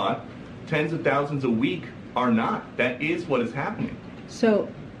them are caught. Tens of thousands a week are not. That is what is happening. So,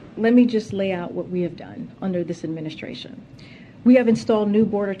 let me just lay out what we have done under this administration. We have installed new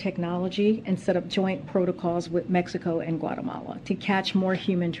border technology and set up joint protocols with Mexico and Guatemala to catch more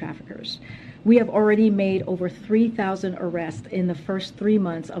human traffickers. We have already made over 3,000 arrests in the first 3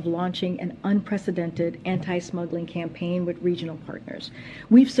 months of launching an unprecedented anti-smuggling campaign with regional partners.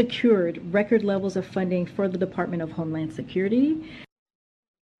 We've secured record levels of funding for the Department of Homeland Security.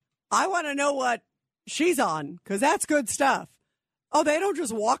 I want to know what she's on, because that's good stuff. Oh, they don't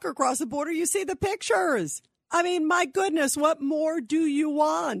just walk across the border. You see the pictures. I mean, my goodness, what more do you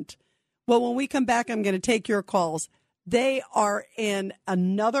want? Well, when we come back, I'm going to take your calls. They are in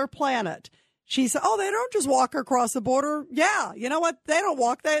another planet. She said, oh, they don't just walk across the border. Yeah, you know what? They don't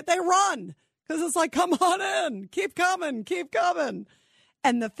walk, they run. Because it's like, come on in, keep coming, keep coming.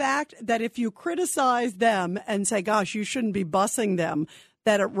 And the fact that if you criticize them and say, gosh, you shouldn't be busing them,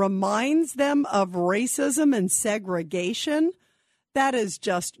 that it reminds them of racism and segregation, that is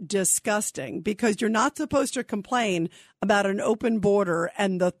just disgusting, because you're not supposed to complain about an open border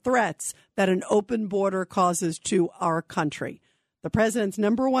and the threats that an open border causes to our country. The president's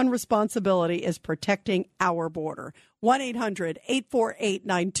number one responsibility is protecting our border.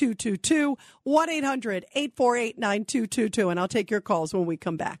 1-800-848-9222, 1-800-848-9222, and I'll take your calls when we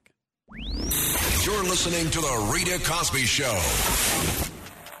come back. You're listening to The Rita Cosby Show.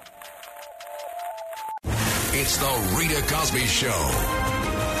 It's The Rita Cosby Show.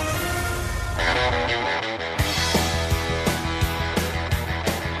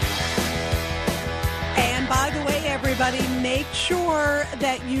 And by the way, everybody, everybody. Make sure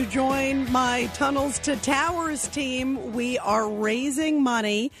that you join my Tunnels to Towers team. We are raising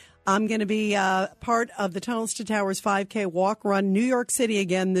money. I'm going to be part of the Tunnels to Towers 5K walk run, New York City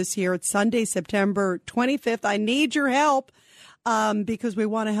again this year. It's Sunday, September 25th. I need your help because we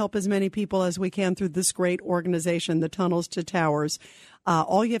want to help as many people as we can through this great organization, the Tunnels to Towers.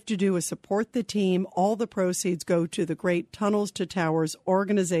 All you have to do is support the team. All the proceeds go to the great Tunnels to Towers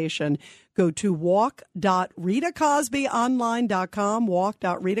organization. Go to walk.ritacosbyonline.com,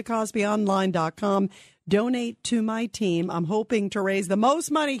 walk.ritacosbyonline.com. Donate to my team. I'm hoping to raise the most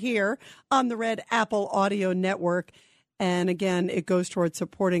money here on the Red Apple Audio Network. And again, it goes towards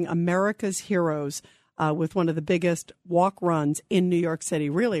supporting America's heroes with one of the biggest walk runs in New York City,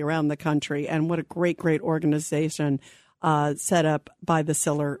 really around the country. And what a great, great organization set up by the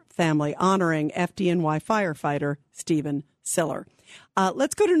Siller family, honoring FDNY firefighter Stephen Siller.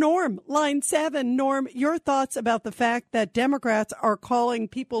 Let's go to Norm, line 7. Norm, your thoughts about the fact that Democrats are calling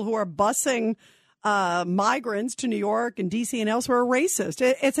people who are busing migrants to New York and D.C. and elsewhere racist.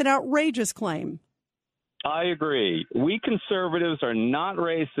 It's an outrageous claim. I agree. We conservatives are not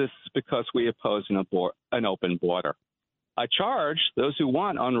racists because we oppose an open border. I charge those who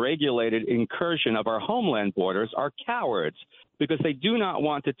want unregulated incursion of our homeland borders are cowards because they do not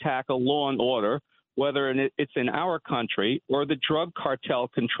want to tackle law and order, whether it's in our country or the drug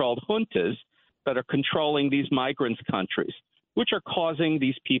cartel-controlled juntas that are controlling these migrants' countries, which are causing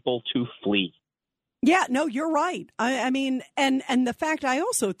these people to flee. Yeah, no, you're right. I mean, and the fact I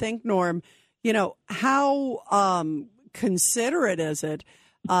also think, Norm, you know, how considerate is it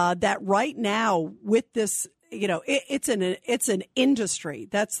that right now with this, you know, it's an industry.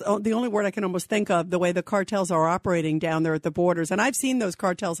 That's the only word I can almost think of, the way the cartels are operating down there at the borders. And I've seen those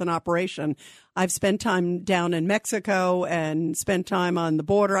cartels in operation. I've spent time down in Mexico and spent time on the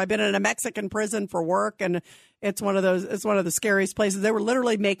border. I've been in a Mexican prison for work, and it's one of the scariest places. They were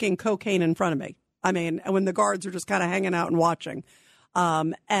literally making cocaine in front of me. I mean, when the guards are just kind of hanging out and watching.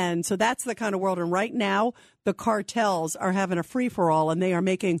 And so that's the kind of world. And right now, the cartels are having a free-for-all, and they are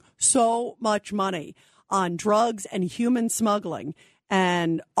making so much money on drugs and human smuggling,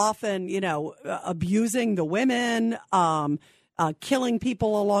 and often, you know, abusing the women, killing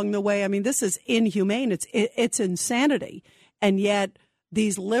people along the way. I mean, this is inhumane. It's insanity. And yet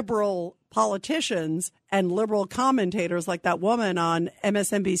these liberal politicians and liberal commentators like that woman on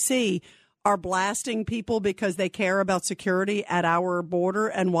MSNBC are blasting people because they care about security at our border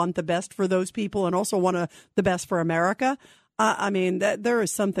and want the best for those people and also want the best for America. I mean, there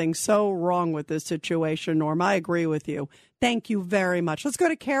is something so wrong with this situation, Norm. I agree with you. Thank you very much. Let's go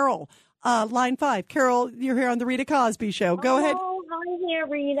to Carol, line 5. Carol, you're here on the Rita Cosby Show. Go ahead. Hi there,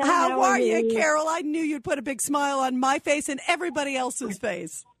 Rita. How are you, Carol? I knew you'd put a big smile on my face and everybody else's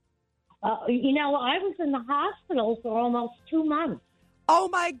face. You know, I was in the hospital for almost 2 months. Oh,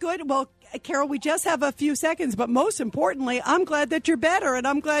 my good. Well, Carol, we just have a few seconds, but most importantly, I'm glad that you're better, and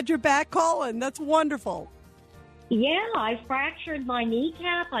I'm glad you're back calling. That's wonderful. Yeah, I fractured my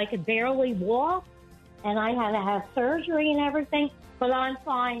kneecap. I could barely walk, and I had to have surgery and everything, but I'm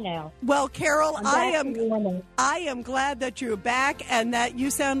fine now. Well, Carol, I am glad that you're back and that you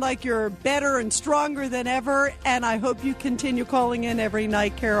sound like you're better and stronger than ever, and I hope you continue calling in every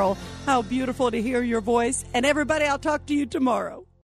night, Carol. How beautiful to hear your voice. And everybody, I'll talk to you tomorrow.